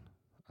that one.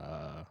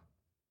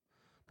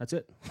 That's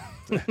it.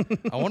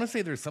 I want to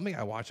say there's something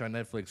I watch on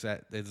Netflix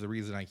that is the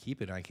reason I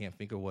keep it. And I can't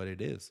think of what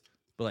it is.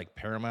 But like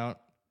Paramount,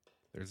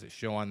 there's a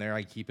show on there.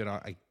 I keep it on.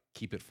 I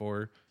keep it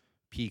for.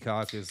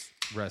 Peacock is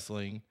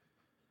wrestling.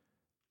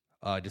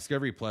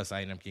 Discovery Plus,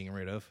 I end up getting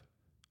rid of.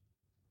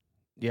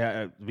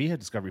 Yeah, we had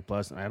Discovery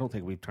Plus, and I don't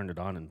think we've turned it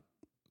on in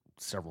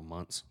several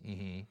months.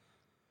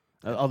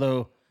 Mm-hmm.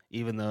 Although,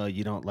 even though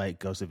you don't like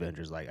Ghost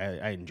Adventures, like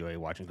I enjoy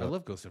watching. I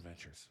love Ghost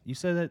Adventures. You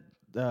said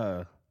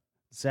that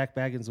Zach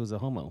Baggins was a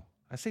homo.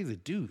 I say he's a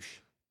douche.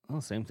 Oh,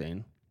 same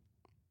thing.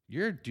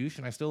 You're a douche,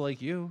 and I still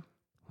like you.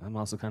 I'm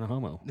also kind of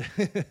homo.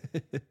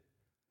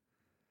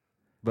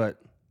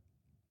 But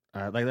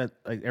like that,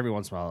 like every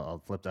once in a while, I'll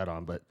flip that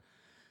on. But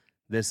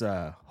this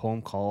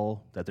home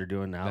call that they're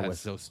doing now That's with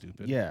so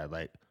stupid. yeah,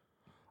 like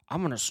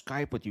I'm gonna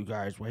Skype with you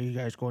guys while you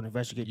guys go and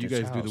investigate. You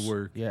this guys do the house.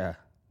 work. Yeah,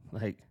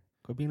 like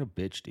quit being a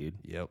bitch, dude.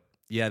 Yep.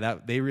 Yeah,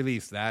 that they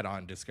released that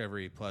on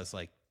Discovery Plus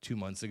like 2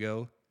 months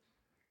ago.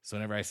 So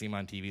whenever I see them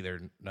on TV,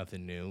 they're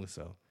nothing new.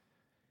 So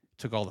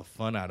took all the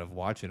fun out of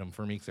watching them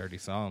for me because I already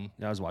saw them.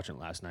 Yeah, I was watching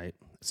it last night.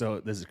 So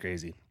this is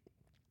crazy.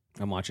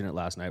 I'm watching it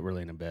last night. We're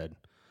laying in bed,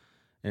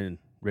 and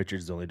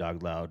Richard's the only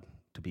dog allowed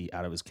to be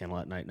out of his kennel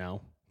at night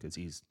now because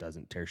he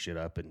doesn't tear shit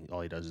up, and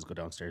all he does is go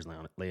downstairs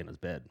and lay in his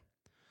bed,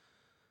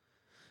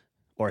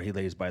 or he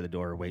lays by the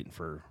door waiting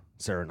for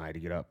Sarah and I to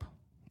get up.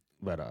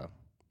 But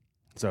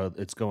so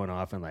it's going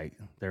off, and like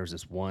there was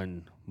this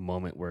one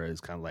moment where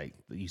it's kind of like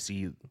you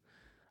see.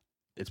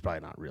 It's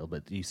probably not real,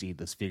 but you see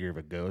this figure of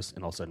a ghost,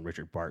 and all of a sudden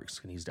Richard barks,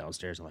 and he's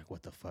downstairs. I'm like,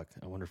 what the fuck?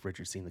 I wonder if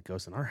Richard's seen the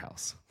ghost in our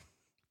house.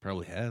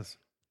 Probably has.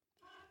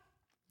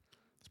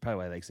 That's probably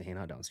why he likes to hang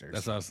out downstairs.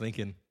 That's what I was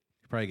thinking.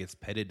 He probably gets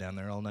petted down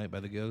there all night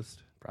by the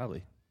ghost.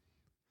 Probably.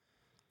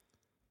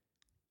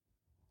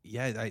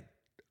 Yeah,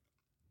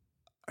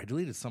 I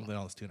deleted something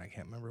else too, and I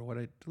can't remember what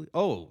I deleted.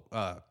 Oh,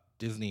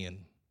 Disney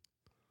and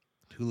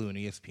Hulu and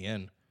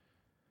ESPN.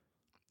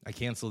 I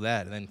canceled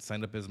that and then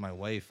signed up as my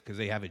wife because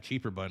they have a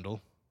cheaper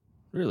bundle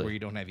Really? where you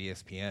don't have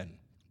ESPN,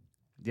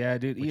 Yeah,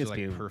 dude. which ESPN, is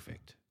like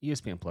perfect.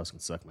 ESPN Plus can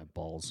suck my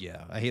balls.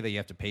 Yeah, I hate that you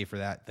have to pay for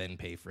that, then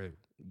pay for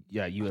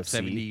Yeah,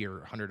 UFC. $70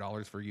 or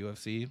 $100 for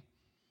UFC.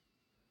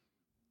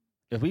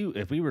 If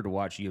we were to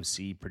watch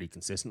UFC pretty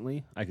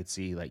consistently, I could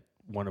see like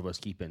one of us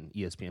keeping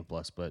ESPN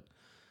Plus, but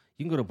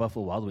you can go to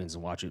Buffalo Wild Wings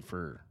and watch it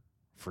for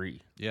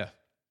free. Yeah.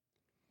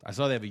 I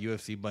saw they have a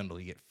UFC bundle.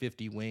 You get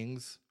 50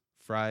 wings,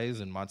 fries,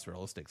 and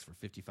mozzarella sticks for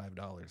 $55.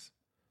 Let's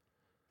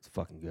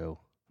fucking go.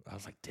 I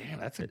was like, damn,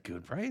 that's a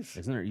good price.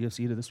 Isn't there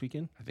UFC to this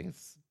weekend? I think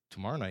it's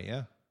tomorrow night,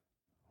 yeah.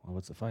 Well,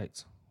 what's the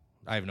fights?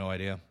 I have no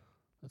idea.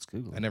 Let's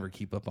Google. I never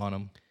keep up on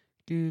them.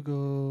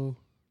 Google.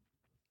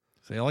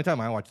 So the only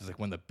time I watch is like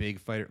when the big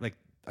fighter, like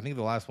I think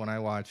the last one I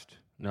watched.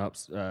 Nope.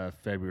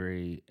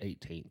 February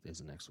 18th is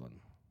the next one.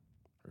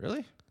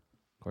 Really?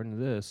 According to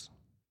this.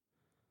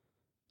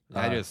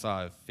 I just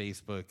saw a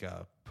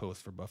Facebook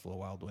post for Buffalo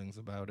Wild Wings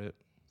about it.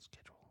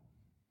 Schedule.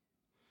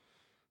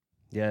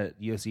 Yeah,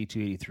 UFC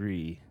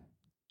 283.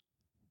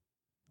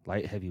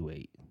 Light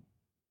heavyweight.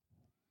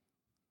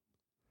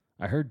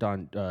 I heard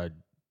Don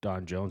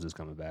Jones is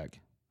coming back.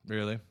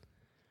 Really?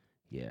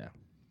 Yeah.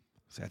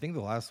 See, I think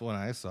the last one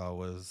I saw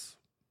was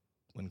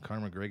when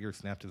Conor McGregor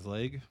snapped his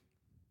leg.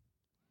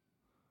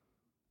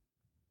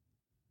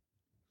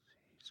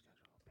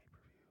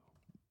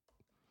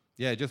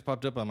 Yeah, it just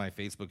popped up on my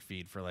Facebook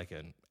feed for like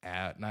an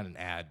ad, not an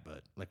ad,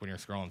 but like when you're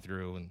scrolling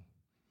through and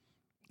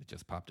it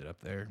just popped it up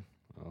there.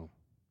 Oh.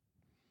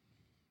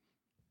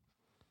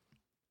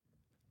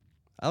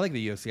 I like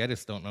the UFC. I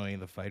just don't know any of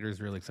the fighters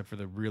really, except for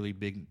the really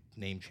big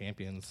name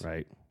champions.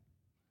 Right.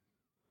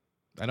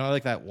 I know I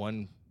like that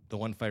one, the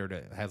one fighter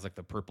that has like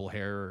the purple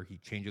hair or he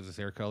changes his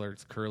hair color.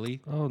 It's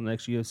curly. Oh, the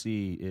next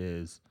UFC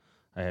is,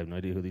 I have no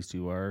idea who these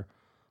two are.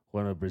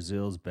 One of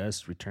Brazil's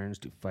best returns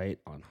to fight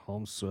on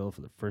home soil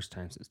for the first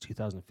time since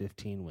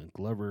 2015 when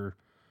Glover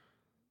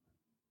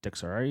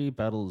Teixeira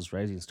battles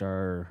rising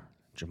star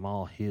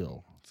Jamal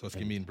Hill. So it's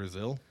going to be in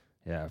Brazil?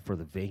 Yeah, for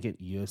the vacant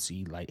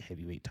UFC light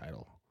heavyweight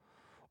title.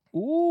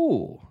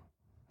 Ooh,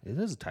 it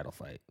is a title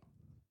fight.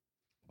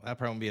 Well, that'd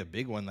probably be a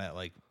big one that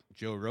like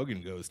Joe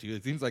Rogan goes to.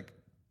 It seems like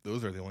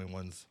those are the only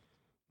ones.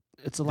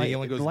 It's a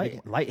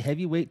light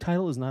heavyweight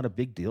title is not a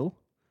big deal.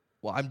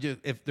 Well, I'm just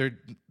if they're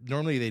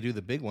normally they do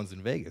the big ones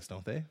in Vegas,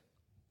 don't they?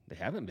 They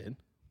haven't been.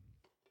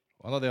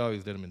 I thought they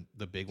always did them in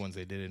the big ones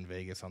they did in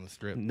Vegas on the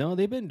Strip. No,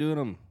 they've been doing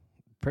them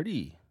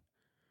pretty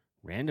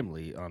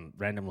randomly on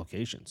random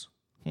locations.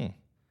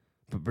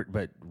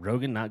 But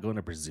Rogan not going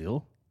to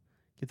Brazil?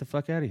 Get the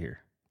fuck out of here.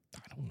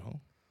 I don't know.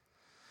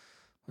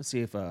 Let's see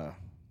if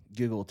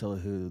Google will tell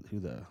who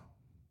the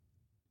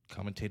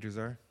Commentators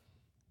are.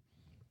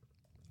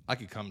 I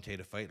could commentate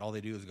a fight. All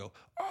they do is go,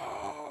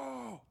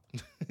 oh!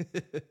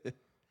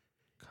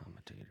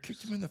 commentators.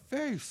 Kicked him in the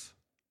face.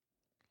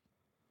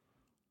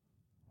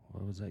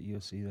 What was that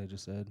UFC that I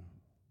just said?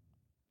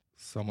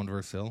 Someone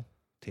versus Hill.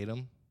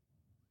 Tatum.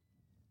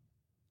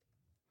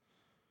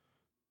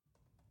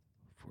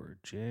 For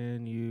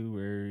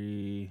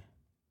January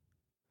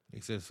He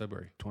says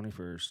February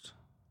 21st,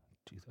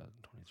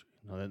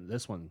 2023. No,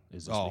 this one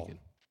is this weekend.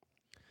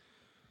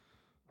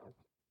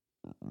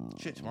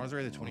 Shit, tomorrow's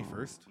already the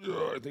 21st?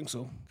 Yeah, I think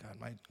so. God,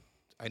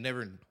 I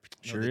never know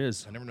Sure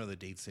is. I never know the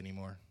dates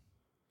anymore.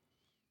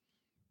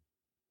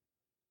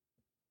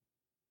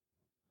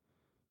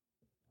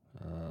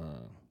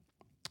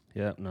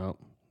 Yeah, no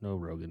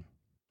Rogan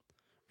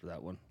for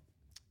that one.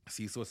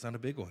 See, so it's not a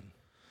big one.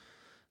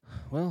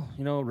 Well,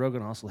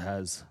 Rogan also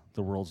has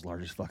the world's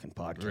largest fucking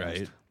podcast.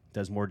 Right.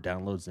 Does more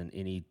downloads than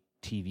any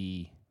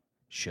TV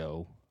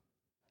show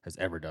has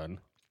ever done.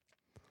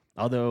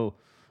 Although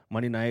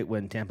Monday night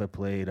when Tampa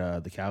played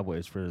the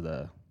Cowboys for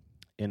the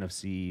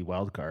NFC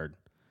wild card,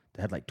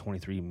 they had like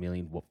 23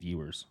 million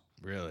viewers.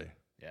 Really?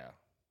 Yeah.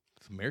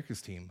 It's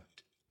America's team.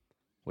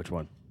 Which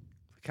one?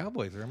 The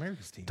Cowboys are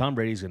America's team. Tom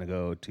Brady's going to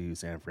go to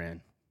San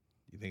Fran.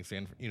 You think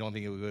you don't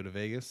think it would go to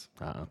Vegas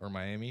or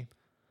Miami?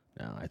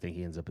 No, I think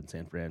he ends up in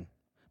San Fran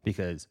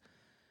because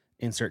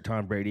insert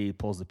Tom Brady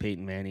pulls the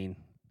Peyton Manning,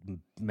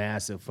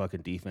 massive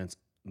fucking defense,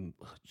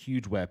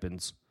 huge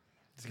weapons.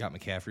 He's got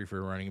McCaffrey for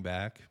a running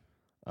back.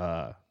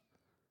 And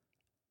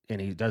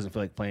he doesn't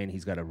feel like playing.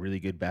 He's got a really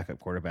good backup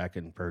quarterback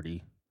in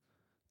Purdy.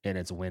 And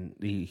it's a win.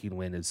 He can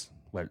win his,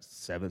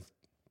 7th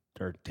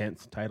or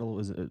 10th title?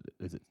 Is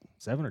it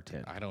 7 or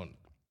 10? I don't.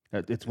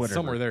 It's whatever.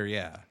 Somewhere there,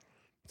 yeah.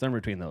 Somewhere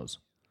between those.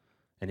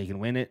 And he can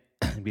win it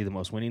and be the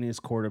most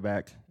winningest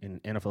quarterback in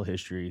NFL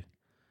history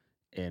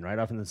and ride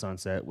off in the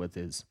sunset with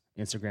his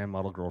Instagram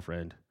model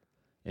girlfriend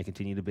and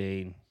continue to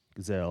bang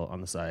Gazelle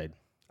on the side.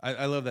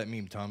 I love that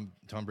meme. Tom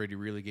Brady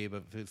really gave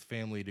up his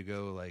family to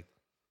go like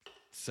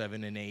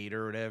 7-8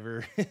 or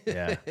whatever.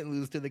 Yeah. And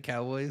lose to the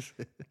Cowboys.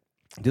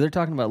 Dude, they're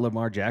talking about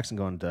Lamar Jackson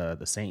going to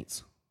the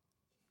Saints.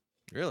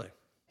 Really?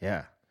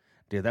 Yeah.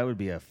 Dude, that would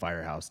be a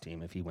firehouse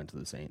team if he went to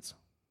the Saints.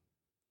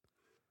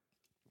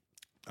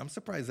 I'm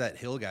surprised that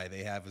Hill guy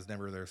they have is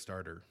never their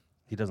starter.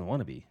 He doesn't want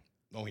to be.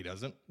 Oh, he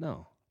doesn't?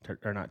 No.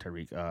 Or not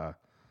Tariq.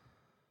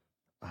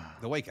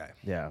 The white guy.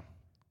 Yeah.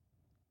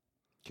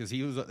 Because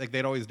he was like,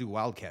 they'd always do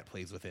wildcat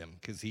plays with him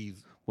because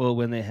he's. Well,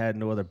 when they had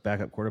no other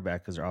backup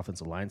quarterback because their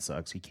offensive line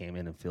sucks, he came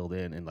in and filled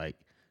in and like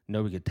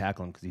nobody could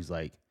tackle him because he's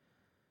like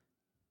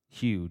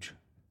huge.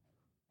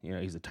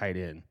 He's a tight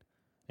end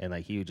and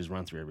like he would just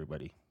run through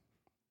everybody.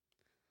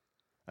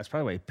 That's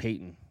probably why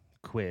Peyton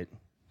quit.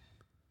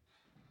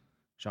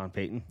 Sean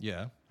Payton.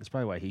 Yeah. That's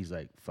probably why he's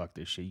like, fuck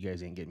this shit. You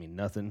guys ain't getting me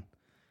nothing.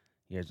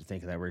 You guys are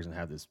thinking that we're going to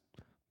have this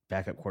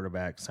backup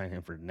quarterback, sign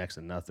him for next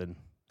to nothing.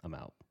 I'm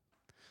out.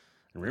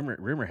 And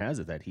rumor has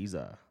it that he's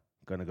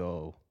going to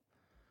go.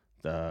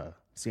 The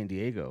San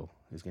Diego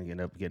is going to end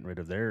up getting rid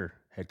of their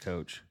head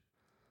coach.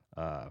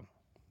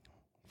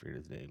 Forget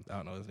his name. I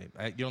don't know his name.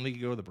 You don't think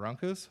you go to the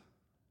Broncos?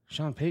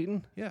 Sean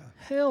Payton? Yeah.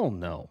 Hell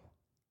no.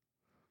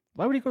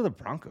 Why would he go to the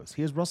Broncos?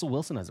 He has Russell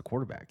Wilson as a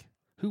quarterback.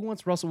 Who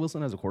wants Russell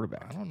Wilson as a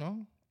quarterback? I don't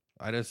know.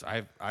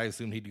 I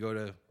assumed he'd go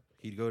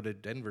to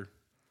Denver.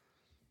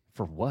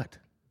 For what?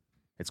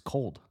 It's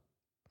cold.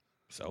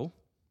 So?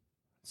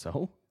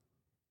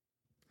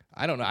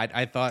 I don't know.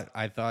 I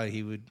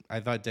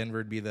thought Denver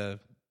would be the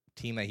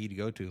team that he'd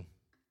go to.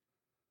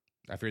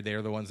 I figured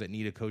they're the ones that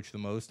need to coach the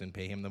most and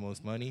pay him the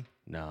most money.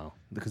 No,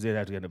 because they'd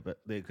have to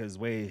because the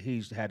way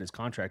he had his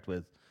contract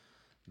with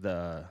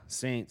the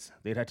Saints,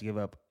 they'd have to give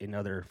up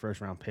another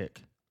first-round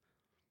pick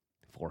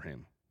for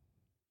him.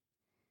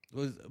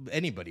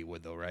 Anybody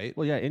would, though, right?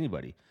 Well, yeah,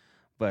 anybody.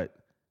 But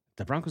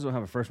the Broncos don't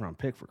have a first-round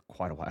pick for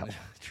quite a while.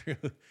 True.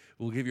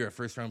 We'll give you our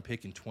first-round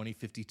pick in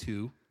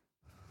 2052.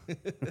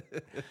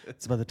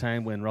 It's about the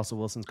time when Russell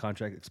Wilson's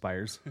contract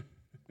expires.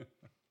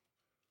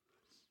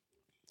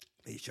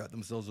 They shot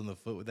themselves in the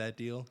foot with that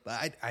deal.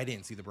 But I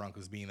didn't see the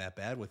Broncos being that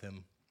bad with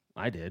him.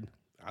 I did.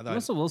 I thought,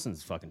 Russell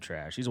Wilson's fucking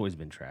trash. He's always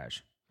been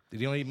trash. Did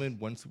he only win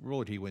one Super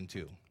Bowl, or did he win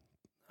two?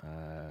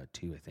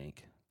 Two, I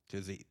think.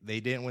 Because they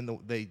didn't win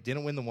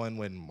the one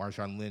when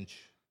Marshawn Lynch.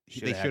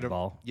 They should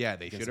have. Yeah,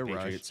 they should have rushed.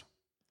 Patriots.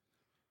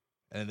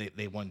 And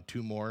they won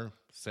two more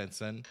since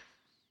then.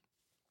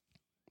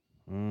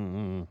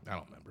 Mm-hmm. I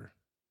don't remember.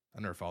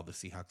 I never followed the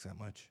Seahawks that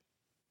much.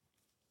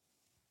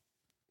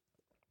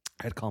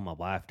 I'd call my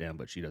wife down,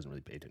 but she doesn't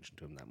really pay attention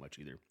to him that much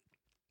either.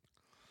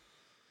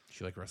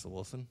 She like Russell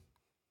Wilson?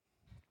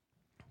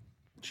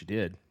 She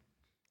did.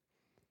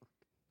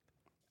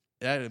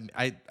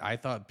 I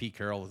thought Pete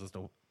Carroll was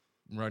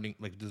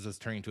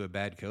just turning into a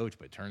bad coach,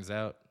 but it turns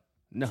out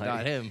it's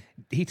not him.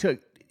 He took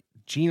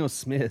Geno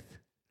Smith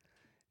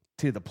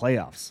to the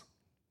playoffs.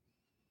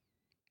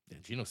 Yeah,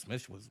 Geno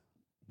Smith was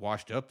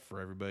washed up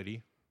for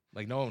everybody.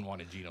 Like, no one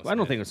wanted Geno Smith. I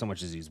don't think it was so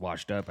much as he's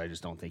washed up. I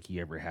just don't think he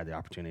ever had the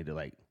opportunity to,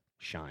 like,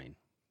 shine.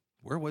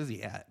 Where was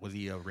he at? Was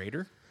he a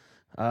Raider?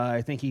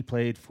 I think he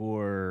played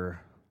for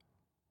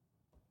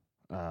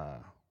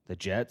the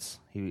Jets.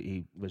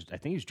 He was. I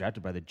think he was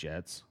drafted by the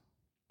Jets,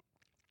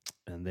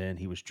 and then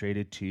he was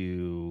traded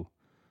to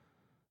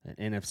an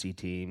NFC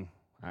team.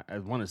 I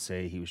want to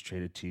say he was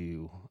traded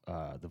to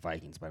the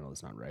Vikings, but I know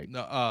that's not right.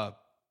 No.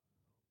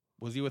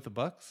 Was he with the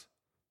Bucks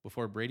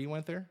before Brady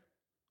went there?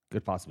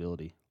 Good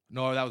possibility.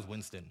 No, that was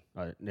Winston.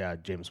 Yeah,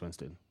 Jameis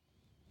Winston.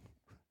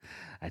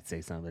 I'd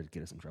say something that'd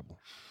get us in trouble.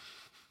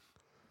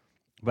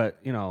 But,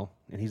 and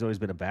he's always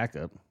been a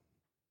backup.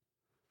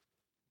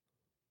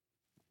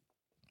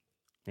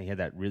 And he had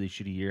that really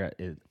shitty year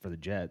for the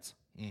Jets.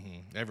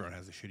 Mm-hmm. Everyone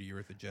has a shitty year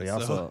with the Jets. But he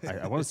also,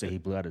 I want to say he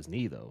blew out his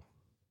knee, though,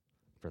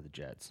 for the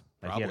Jets.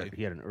 Like Probably.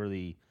 He had an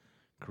early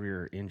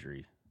career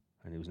injury,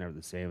 and he was never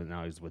the same. And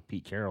now he's with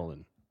Pete Carroll,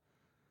 and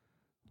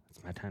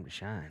it's my time to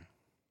shine.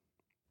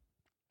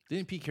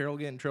 Didn't Pete Carroll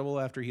get in trouble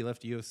after he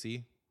left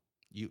USC?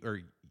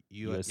 USC?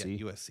 Yeah,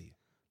 USC.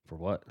 For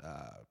what?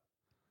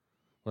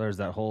 Well, there's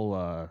that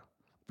whole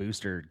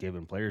booster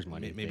giving players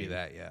money. Maybe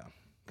that, yeah.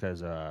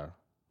 Because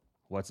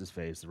what's his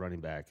face, the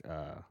running back,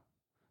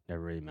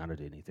 never really amounted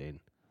to anything.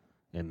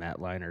 And Matt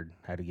Leinart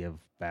had to give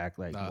back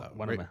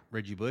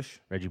Reggie Bush.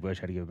 Reggie Bush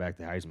had to give back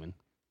the Heisman,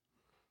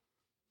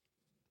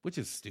 which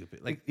is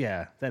stupid.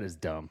 Yeah, that is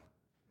dumb.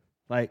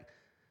 Like,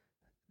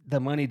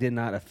 the money did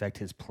not affect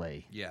his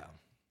play. Yeah.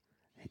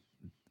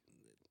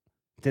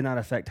 Did not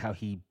affect how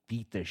he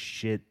beat the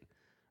shit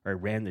or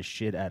ran the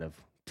shit out of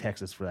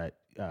Texas for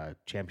that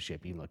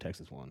championship, even though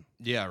Texas won.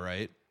 Yeah,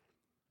 right.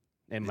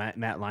 And Matt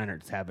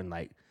Leinart's having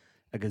like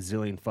a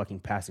gazillion fucking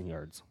passing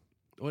yards.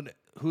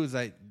 Who is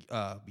that?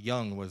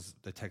 Young was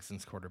the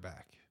Texans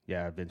quarterback.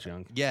 Yeah, Vince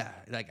Young. Yeah,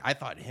 I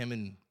thought him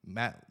and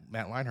Matt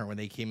Leinart, when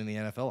they came in the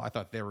NFL, I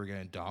thought they were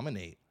going to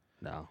dominate.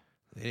 No,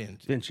 they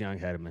didn't. Vince Young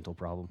had a mental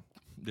problem.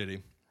 Did he?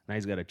 Now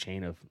he's got a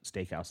chain of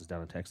steakhouses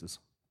down in Texas.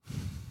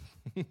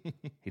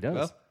 He does.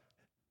 Well,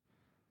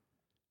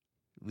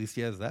 at least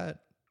he has that.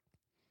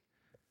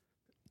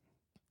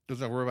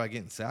 Doesn't worry about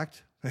getting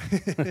sacked.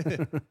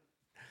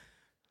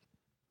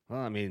 Well,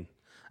 I mean,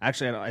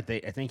 actually, I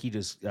think he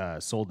just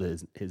sold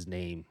his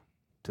name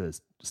to the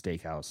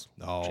steakhouse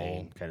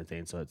chain kind of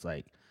thing. So it's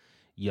like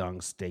Young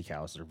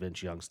Steakhouse or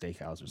Vince Young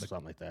Steakhouse or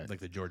something like that. Like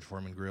the George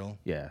Foreman Grill.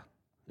 Yeah,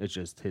 it's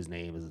just his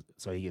name is,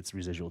 so he gets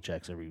residual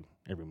checks every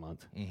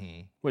month,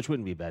 mm-hmm. which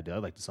wouldn't be a bad deal.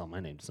 I'd like to sell my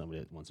name to somebody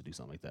that wants to do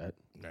something like that.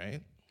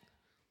 Right?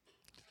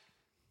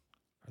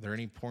 Are there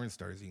any porn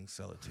stars you can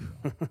sell it to?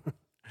 I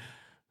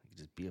could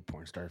just be a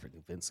porn star if I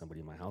convince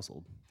somebody in my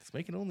household. Let's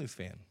make an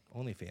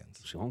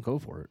OnlyFans. She won't go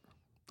for it.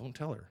 Don't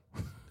tell her.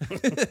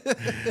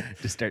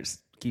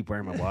 Just keep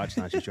wearing my watch.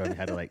 Not just showing me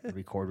how to like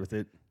record with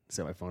it.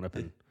 Set my phone up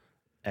in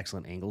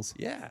excellent angles.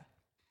 Yeah.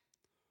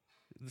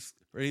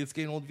 It's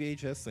getting old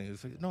VHS thing.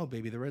 It's like, no,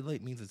 baby, the red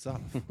light means it's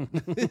off.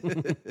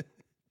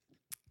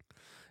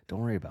 Don't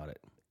worry about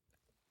it.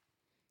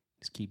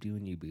 Just keep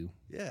doing you, boo.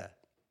 Yeah.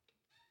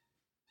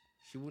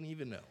 She wouldn't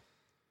even know.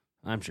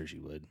 I'm sure she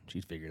would.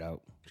 She'd figure it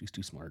out. She's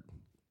too smart.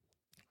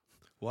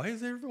 Why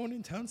is everyone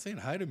in town saying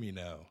hi to me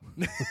now?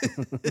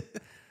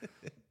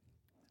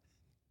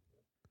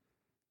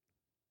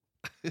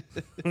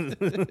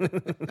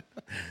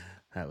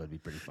 That would be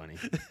pretty funny.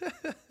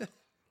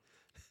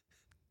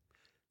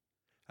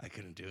 I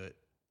couldn't do it.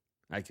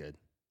 I could.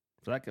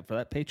 For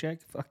that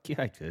paycheck, fuck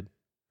yeah, I could.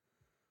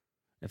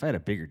 If I had a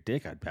bigger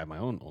dick, I'd have my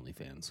own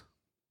OnlyFans.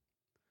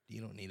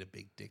 You don't need a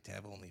big dick to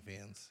have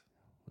OnlyFans.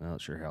 Well,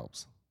 it sure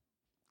helps.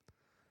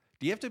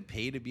 Do you have to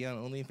pay to be on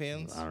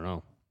OnlyFans? I don't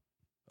know.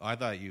 Oh, I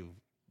thought you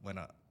went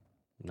on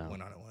No.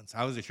 it once.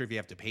 I wasn't sure if you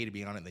have to pay to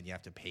be on it, then you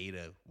have to pay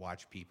to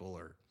watch people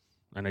or.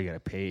 I know you got to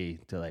pay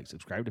to like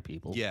subscribe to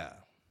people. Yeah.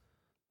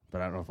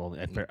 But I don't know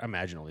if I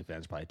imagine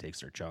OnlyFans probably takes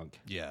their chunk.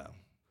 Yeah.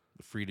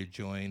 Free to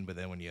join, but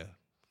then when you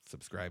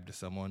subscribe to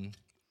someone.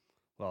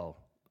 Well,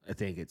 I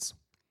think it's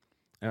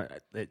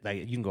like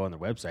you can go on their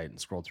website and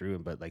scroll through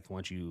them, but like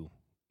once you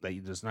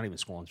like, just not even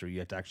scrolling through, you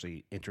have to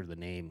actually enter the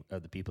name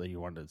of the people that you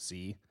wanted to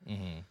see.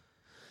 Mm-hmm.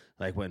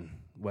 Like when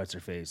what's her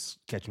face,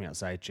 Catch Me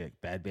Outside chick,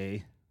 Bad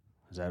Bay,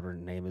 is that what her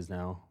name is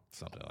now?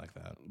 Something like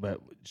that.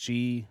 But when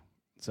she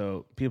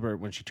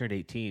turned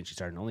 18, she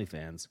started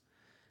OnlyFans,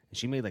 and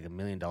she made like $1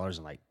 million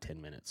in like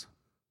 10 minutes,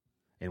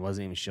 and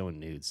wasn't even showing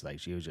nudes. Like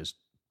she was just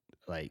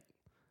like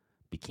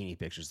bikini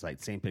pictures,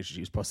 like same pictures she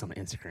was posting on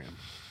Instagram.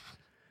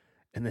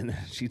 And then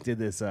she did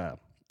this.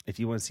 If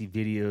you want to see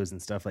videos and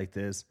stuff like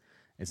this,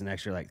 it's an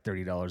extra like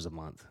 $30 a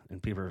month,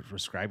 and people are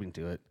subscribing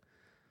to it.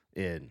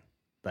 And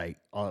like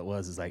all it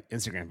was is like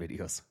Instagram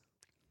videos.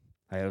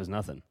 Like, it was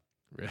nothing.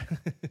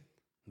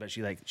 But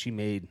she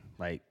made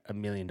like $1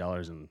 million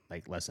in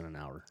like less than an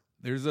hour.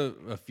 There's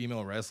a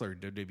female wrestler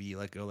WWE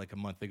let go like a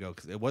month ago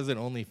because it wasn't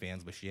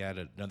OnlyFans, but she had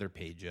another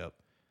page up.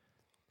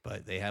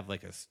 But they have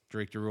like a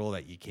stricter rule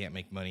that you can't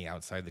make money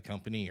outside the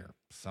company or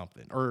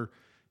something. Or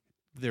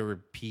they were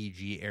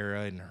PG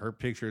era, and her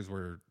pictures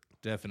were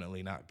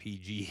definitely not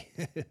PG.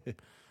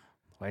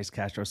 Why is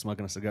Castro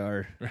smoking a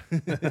cigar?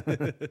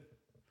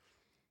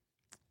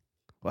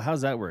 Well,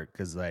 how's that work?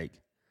 Because like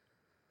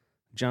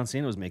John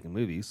Cena was making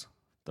movies.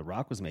 The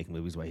Rock was making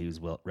movies while he was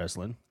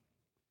wrestling.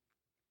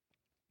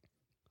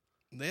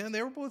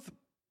 They were both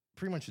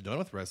pretty much done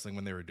with wrestling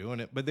when they were doing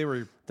it, but they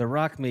were. The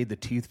Rock made the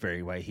Tooth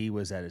Fairy while he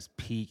was at his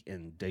peak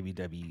in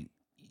WWF.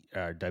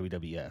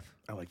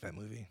 I like that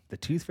movie. The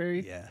Tooth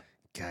Fairy? Yeah.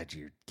 God,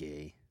 you're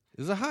gay. It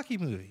was a hockey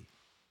movie.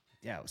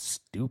 Yeah, it was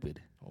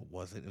stupid. Oh, it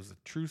wasn't. It was a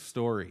true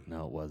story.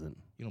 No, it wasn't.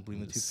 You don't believe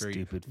in It the was tooth fairy?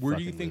 stupid Where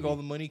do you fucking think movie. all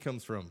the money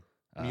comes from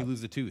when you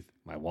lose a tooth?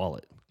 My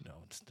wallet. No,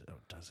 it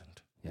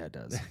doesn't. Yeah, it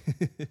does.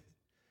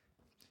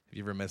 Have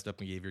you ever messed up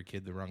and gave your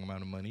kid the wrong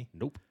amount of money?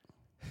 Nope.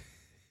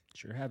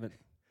 Sure haven't.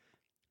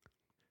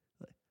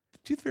 The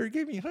tooth fairy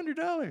gave me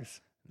 $100.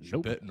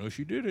 Nope. No,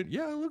 she didn't.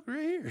 Yeah, look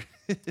right here.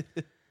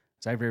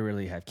 So I very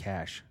rarely have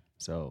cash.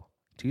 So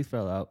tooth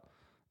fell out.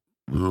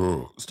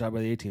 Stop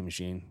by the ATM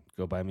machine.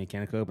 Go buy me a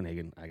can of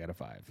Copenhagen. I got a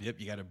 5. Yep,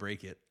 you got to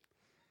break it.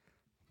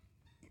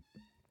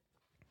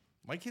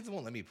 My kids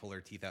won't let me pull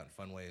their teeth out in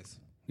fun ways.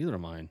 Neither are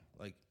mine.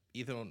 Like,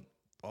 Ethan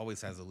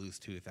always has a loose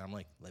tooth. I'm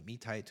like, let me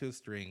tie it to a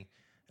string,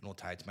 and we'll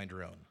tie it to my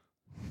drone.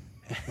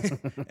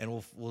 And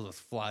we'll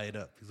just fly it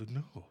up. He's like,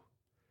 no. I'm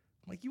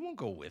like, you won't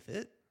go with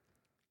it.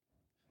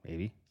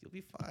 Maybe. You'll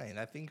be fine.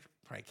 I think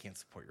probably can't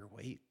support your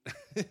weight.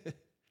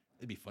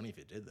 It'd be funny if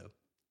it did, though.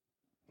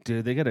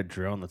 Dude, they got a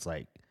drone that's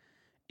like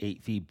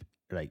 8 feet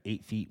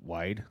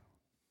wide,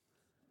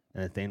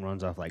 and the thing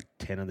runs off like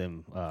 10 of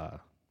them,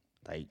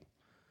 like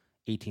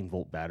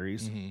 18-volt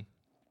batteries,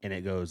 and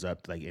it goes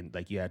up to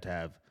like you have to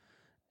have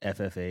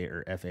FFA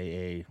or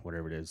FAA,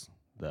 whatever it is,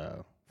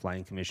 the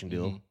flying commission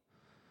deal.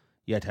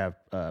 You have to have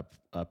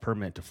a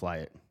permit to fly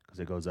it because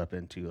it goes up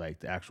into like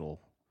the actual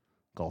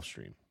Gulf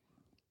Stream.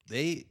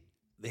 They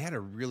had a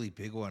really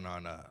big one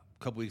on a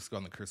couple weeks ago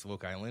on the Curse of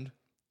Oak Island,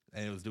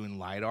 and it was doing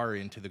LiDAR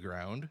into the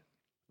ground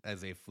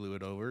as they flew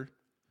it over.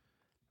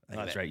 Oh,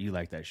 that's right. You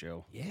like that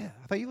show. Yeah,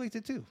 I thought you liked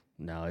it too.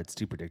 No, it's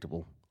too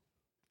predictable.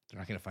 They're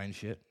not going to find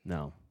shit.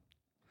 No.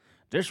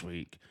 This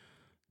week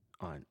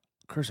on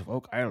Curse of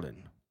Oak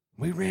Island,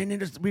 we ran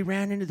into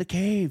the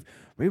cave.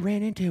 We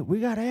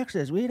got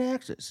access. We had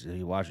access. So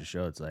you watch the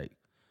show, it's like,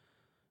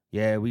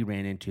 yeah, we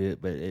ran into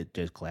it, but it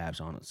just collapsed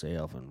on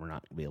itself, and we're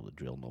not going to be able to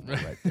drill no more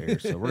right there.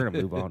 So we're going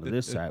to move on to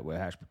this site where it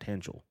has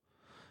potential.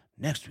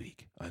 Next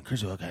week on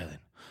Curse of Oak Island,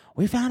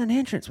 we found an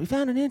entrance.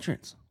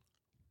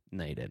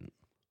 No, you didn't.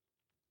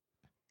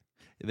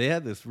 They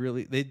had this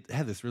really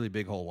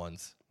big hole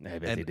once. I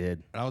bet they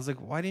did. And I was like,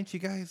 why didn't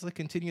you guys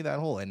continue that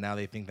hole? And now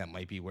they think that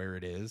might be where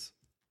it is.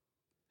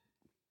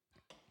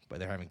 But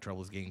they're having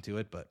troubles getting to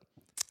it. But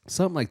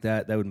something like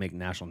that would make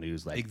national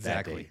news. Like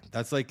exactly. That day.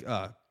 That's like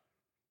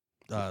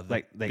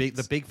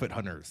the Bigfoot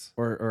hunters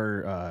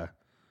or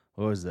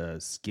what was the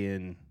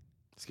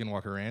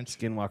Skinwalker Ranch.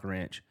 Skinwalker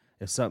Ranch.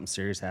 If something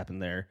serious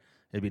happened there,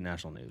 it'd be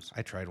national news.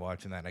 I tried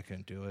watching that and I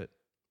couldn't do it.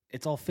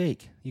 it's all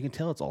fake. You can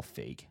tell it's all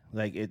fake.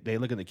 Like they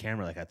look at the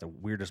camera like at the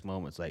weirdest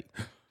moments. Like,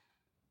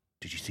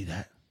 did you see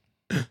that?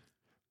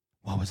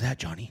 What was that,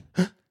 Johnny?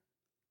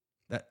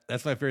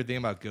 That's my favorite thing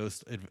about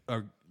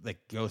or like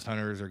Ghost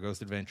Hunters or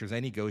Ghost Adventures,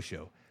 any ghost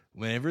show.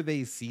 Whenever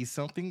they see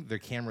something, their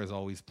camera is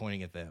always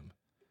pointing at them.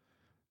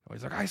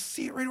 Always like, I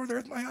see it right over there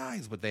with my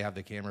eyes, but they have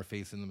the camera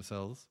facing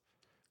themselves.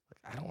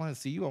 Like, I don't want to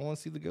see you. I want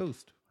to see the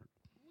ghost.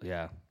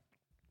 Yeah.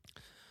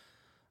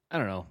 I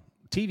don't know.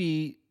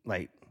 TV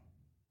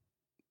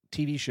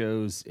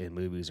shows and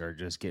movies are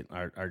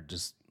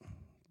just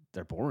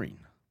they're boring.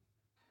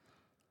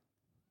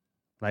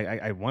 Like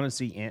I want to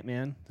see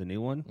Ant-Man, the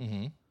new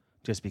one,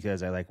 just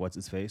because I like what's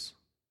his face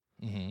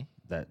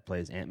that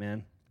plays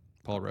Ant-Man.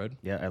 Paul Rudd.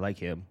 Yeah, I like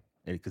him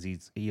because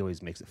he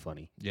always makes it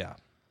funny. Yeah.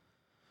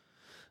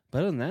 But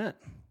other than that,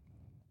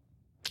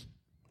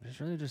 there's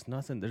really just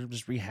nothing. They're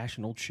just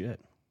rehashing old shit.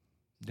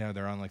 Yeah,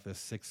 they're on like the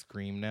 6th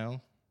Scream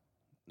now.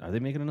 Are they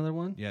making another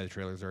one? Yeah, the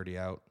trailer's already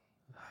out.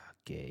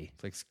 Gay.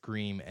 It's like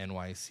Scream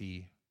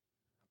NYC.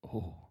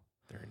 Oh.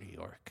 They're in New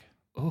York.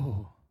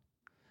 Oh.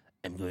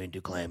 I'm going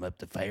to climb up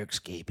the fire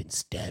escape and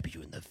stab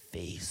you in the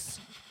face.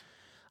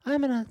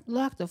 I'm going to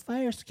lock the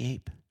fire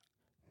escape.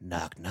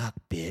 Knock, knock,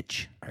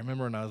 bitch. I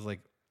remember when I was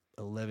like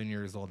 11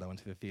 years old, I went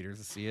to the theaters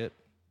to see it.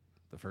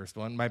 The first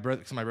one. My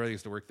brother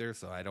used to work there,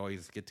 so I'd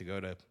always get to go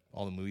to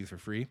all the movies for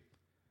free.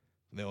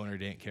 The owner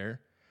didn't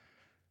care.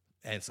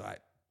 And so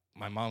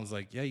my mom was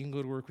like, yeah, you can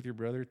go to work with your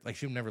brother. Like,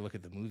 she would never look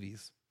at the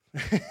movies.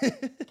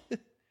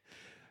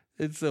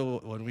 And so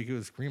one week it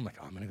was Scream, like,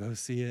 oh, I'm going to go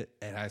see it.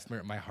 And I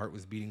remember my heart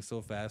was beating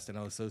so fast and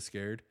I was so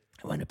scared.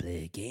 I want to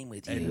play a game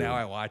with you. And now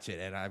I watch it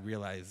and I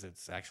realize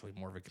it's actually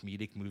more of a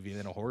comedic movie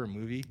than a horror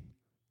movie.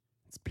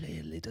 Let's play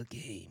a little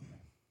game.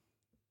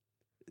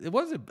 It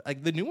wasn't,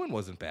 like, the new one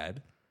wasn't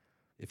bad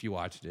if you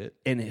watched it.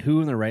 And who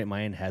in their right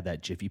mind had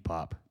that Jiffy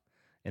Pop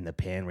in the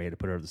pan ready to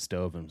put it over the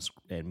stove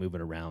and move it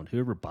around?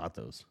 Whoever bought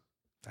those?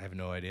 I have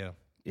no idea.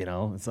 You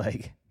know, it's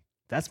like,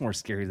 that's more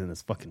scary than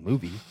this fucking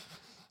movie.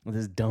 When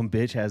this dumb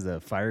bitch has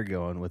the fire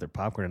going with her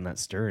popcorn and not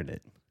stirring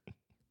it.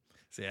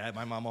 See,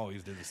 my mom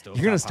always did the stove.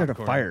 You're going to start a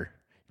fire.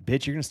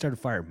 Bitch, you're going to start a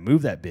fire.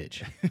 Move that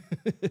bitch.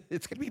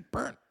 It's going to be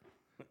burnt.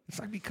 It's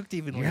not going to be cooked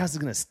evenly. Your house is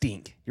going to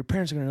stink. Your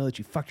parents are going to know that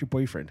you fucked your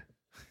boyfriend.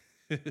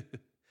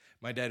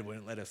 My dad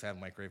wouldn't let us have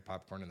microwave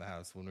popcorn in the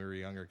house when we were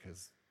younger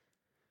because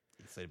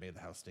he said it made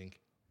the house stink.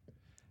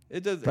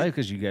 It does. Probably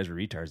because you guys were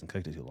retards and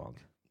cooked it too long.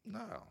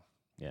 No.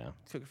 Yeah.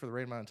 Cook it for the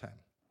right amount of time.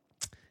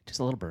 Just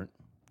a little burnt.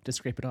 Just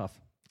scrape it off.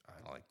 I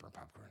don't like burnt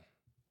popcorn.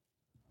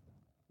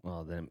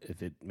 Well, then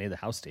if it made the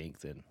house stink,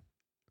 then...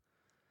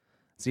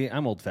 See,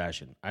 I'm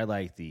old-fashioned. I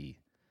like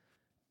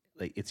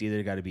it's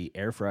either got to be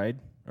air fried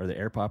or the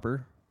air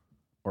popper,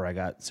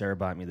 or Sarah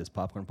bought me this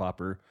popcorn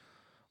popper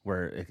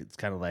where it's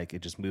kind of like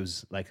it just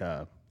moves like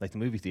the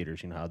movie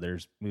theaters. You know how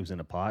there's moves in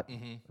a pot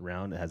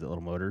around. It has that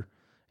little motor, and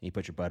you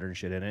put your butter and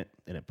shit in it,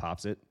 and it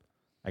pops it.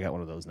 I got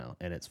one of those now,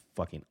 and it's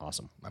fucking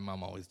awesome. My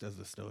mom always does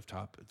the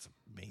stovetop. It's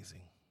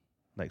amazing.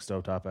 Like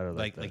stovetop out of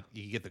like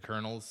you get the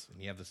kernels,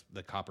 and you have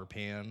the copper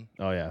pan.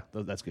 Oh yeah,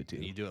 that's good too.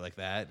 And you do it like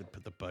that, and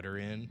put the butter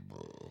in.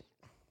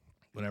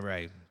 Whenever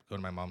I go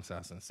to my mom's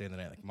house and stay the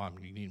night, like, Mom,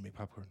 you need to make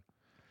popcorn.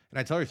 And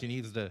I tell her she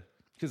needs to,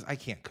 because I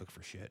can't cook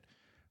for shit.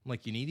 I'm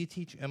like, you need to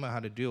teach Emma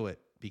how to do it,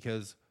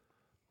 because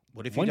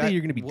what if one day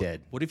you're going to be dead?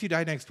 What if you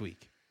die next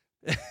week?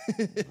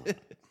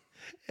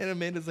 And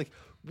Amanda's like,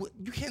 what?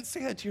 You can't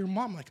say that to your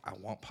mom. I'm like, I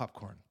want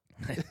popcorn.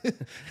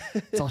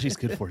 That's all she's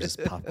good for is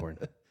popcorn.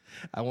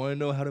 I want to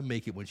know how to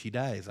make it when she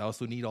dies. I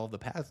also need all the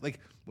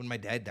like when my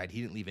dad died,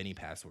 he didn't leave any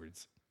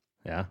passwords.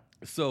 Yeah.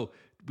 So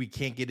we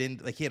can't get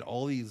in. Like, he had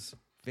all these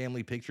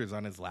family pictures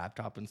on his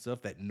laptop and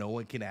stuff that no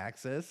one can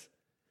access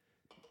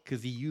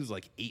because he used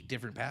like 8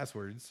 different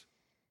passwords,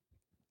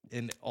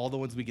 and all the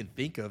ones we can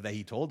think of that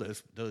he told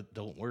us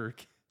don't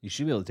work. You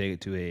should be able to take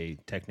it to a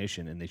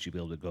technician, and they should be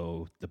able to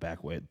go the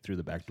back way through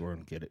the back door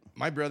and get it.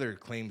 My brother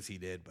claims he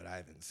did, but I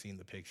haven't seen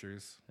the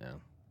pictures. Yeah.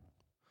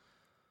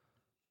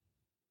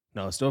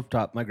 No,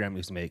 stovetop. My grandma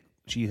used to make.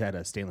 She had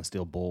a stainless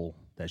steel bowl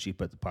that she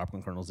put the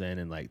popcorn kernels in,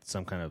 and like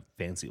some kind of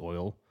fancy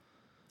oil,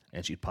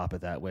 and she'd pop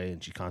it that way.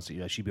 And she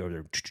constantly, she'd be over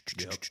there,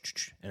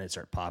 and it'd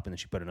start popping. And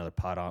she put another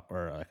pot on,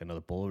 or like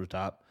another bowl over the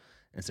top,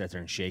 and sit there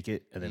and shake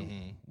it, and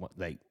then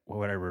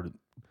whatever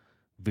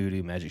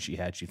voodoo magic she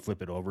had, she'd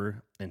flip it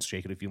over and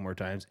shake it a few more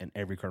times, and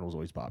every kernel was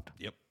always popped.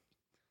 Yep,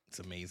 it's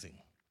amazing.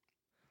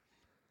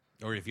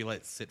 Or if you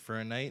let it sit for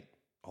a night,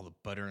 all the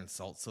butter and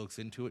salt soaks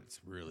into it. It's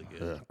really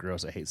good. Ugh,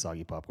 gross. I hate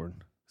soggy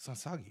popcorn. It's not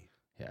soggy.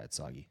 Yeah, it's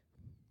soggy.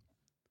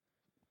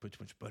 Put too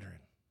much butter in.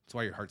 That's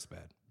why your heart's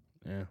bad.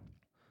 Yeah.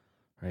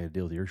 I had to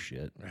deal with your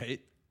shit.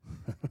 Right?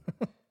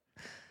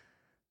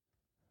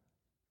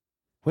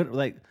 What,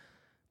 like,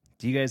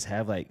 do you guys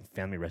have, like,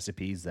 family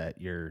recipes that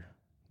you're,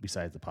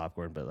 besides the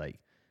popcorn, but, like,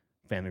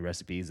 family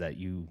recipes that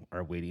you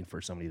are waiting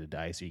for somebody to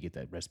die so you get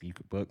that recipe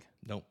book?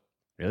 Nope.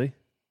 Really?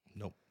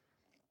 Nope.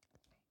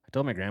 I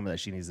told my grandma that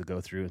she needs to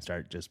go through and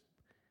start just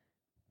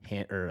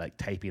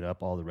typing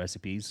up all the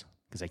recipes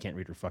because I can't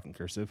read her fucking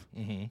cursive.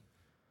 Mm-hmm.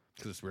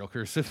 Because it's real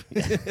cursive.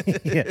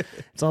 Yeah,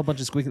 it's all a bunch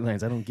of squiggly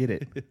lines. I don't get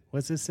it.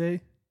 What's this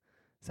say?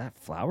 Is that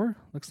flour?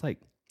 Looks like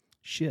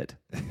shit.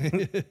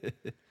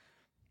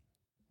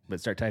 But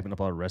start typing up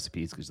all the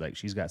recipes because like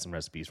she's got some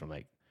recipes from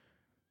like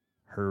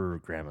her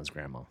grandma's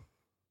grandma.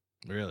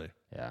 Really?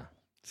 Yeah.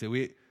 See,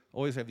 we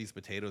always have these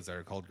potatoes that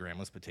are called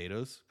grandma's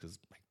potatoes because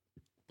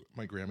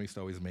my grandma used to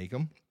always make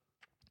them.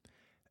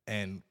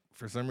 And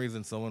for some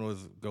reason, someone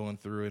was going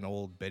through an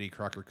old Betty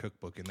Crocker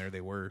cookbook, and there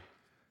they were.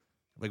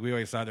 Like, we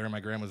always thought they were my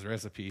grandma's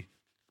recipe,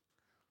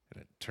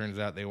 and it turns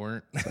out they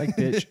weren't. Like,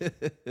 bitch.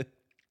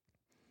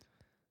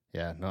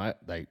 Yeah, no, I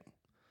like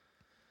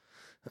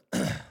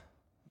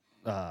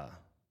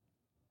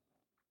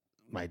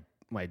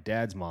my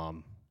dad's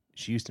mom,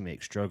 she used to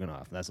make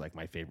stroganoff. That's like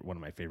one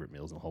of my favorite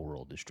meals in the whole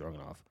world is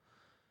stroganoff.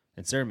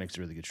 And Sarah makes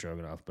really good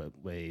stroganoff, but the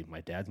way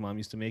my dad's mom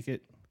used to make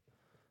it,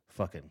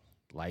 fucking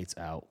lights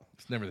out.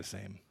 It's never the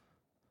same.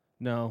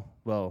 No,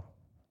 well,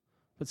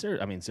 but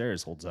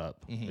Sarah's holds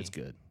up. Mm-hmm. It's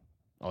good.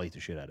 I'll eat the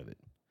shit out of it.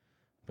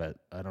 But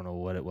I don't know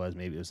what it was.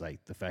 Maybe it was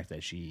like the fact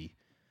that she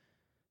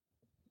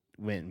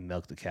went and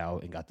milked the cow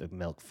and got the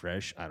milk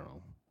fresh. I don't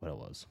know what it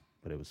was,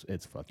 but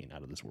it's fucking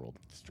out of this world.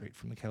 Straight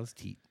from the cow's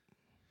teat.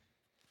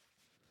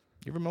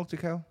 You ever milked a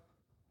cow?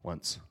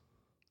 Once.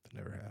 I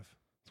never have.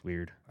 It's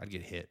weird. I'd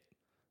get hit.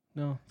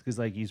 No, it's because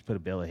like you just put a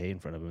bale of hay in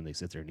front of them and they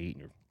sit there and eat,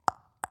 and you're,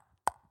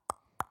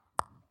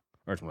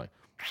 or it's more like,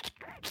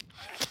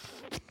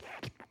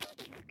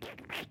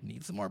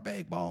 Need some more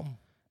bag balm.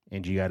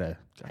 and you gotta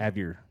have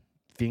your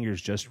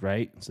fingers just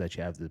right so that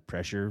you have the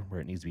pressure where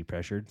it needs to be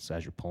pressured. So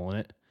as you're pulling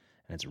it,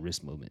 and it's a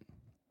wrist movement.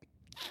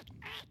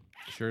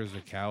 Sure is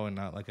a cow and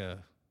not like a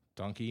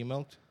donkey you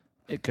milked?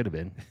 It could have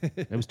been.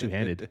 It was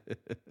two-handed.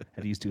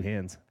 Had to use two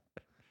hands.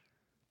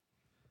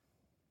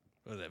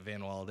 What was that,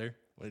 Van Wilder?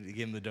 What did you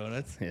give him the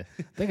donuts? Yeah,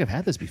 I think I've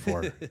had this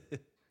before.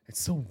 It's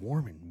so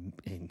warm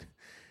and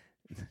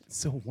it's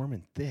so warm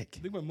and thick.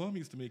 I think my mom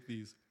used to make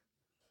these.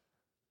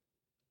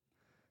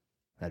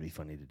 That'd be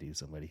funny to do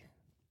somebody.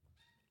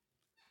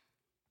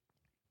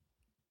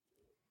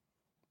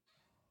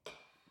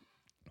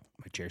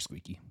 My chair's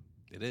squeaky.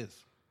 It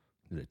is.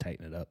 Did it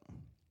tighten it up?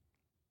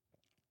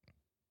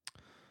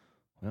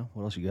 Well,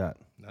 what else you got?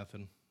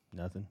 Nothing.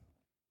 Nothing?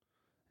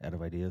 Out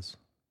of ideas?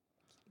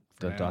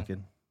 For Done now.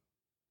 talking?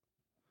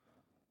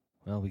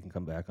 Well, we can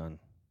come back on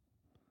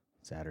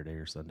Saturday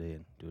or Sunday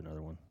and do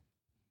another one.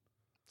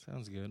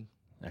 Sounds good.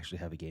 Actually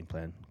have a game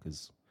plan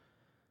because,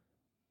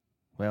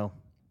 well,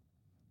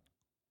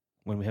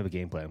 when we have a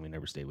game plan, we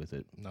never stay with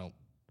it. No.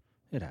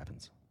 It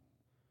happens.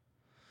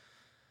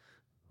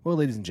 Well,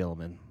 ladies and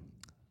gentlemen,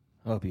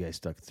 I hope you guys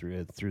stuck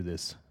through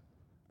this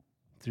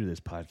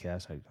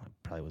podcast. I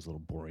probably was a little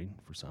boring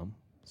for some.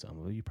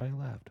 Some of you probably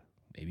laughed,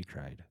 maybe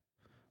cried.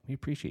 We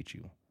appreciate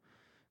you.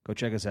 Go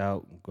check us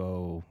out.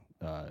 Go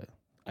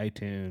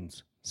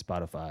iTunes,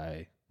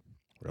 Spotify,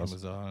 where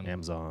else?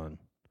 Amazon.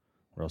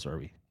 Where else are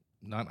we?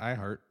 Not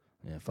iHeart.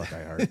 Yeah, fuck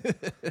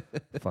iHeart.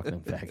 Fuck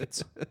them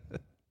faggots.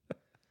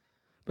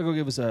 But go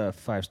give us a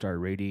 5-star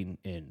rating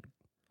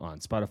on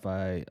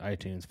Spotify,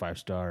 iTunes,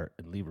 5-star,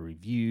 and leave a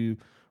review.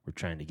 We're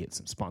trying to get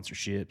some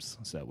sponsorships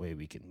so that way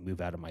we can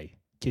move out of my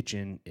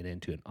kitchen and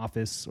into an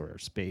office or a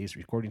space,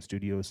 recording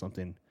studio,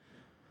 something.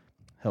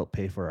 Help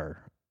pay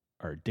for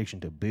our addiction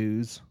to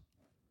booze.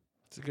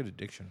 It's a good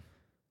addiction.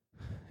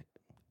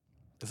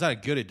 It's not a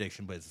good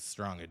addiction, but it's a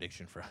strong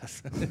addiction for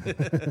us.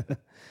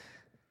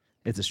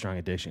 It's a strong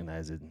addiction,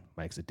 as in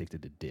Mike's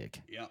addicted to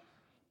dick. Yeah.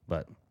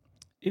 But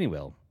anyway,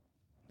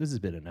 this has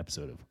been an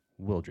episode of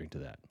We'll Drink to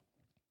That.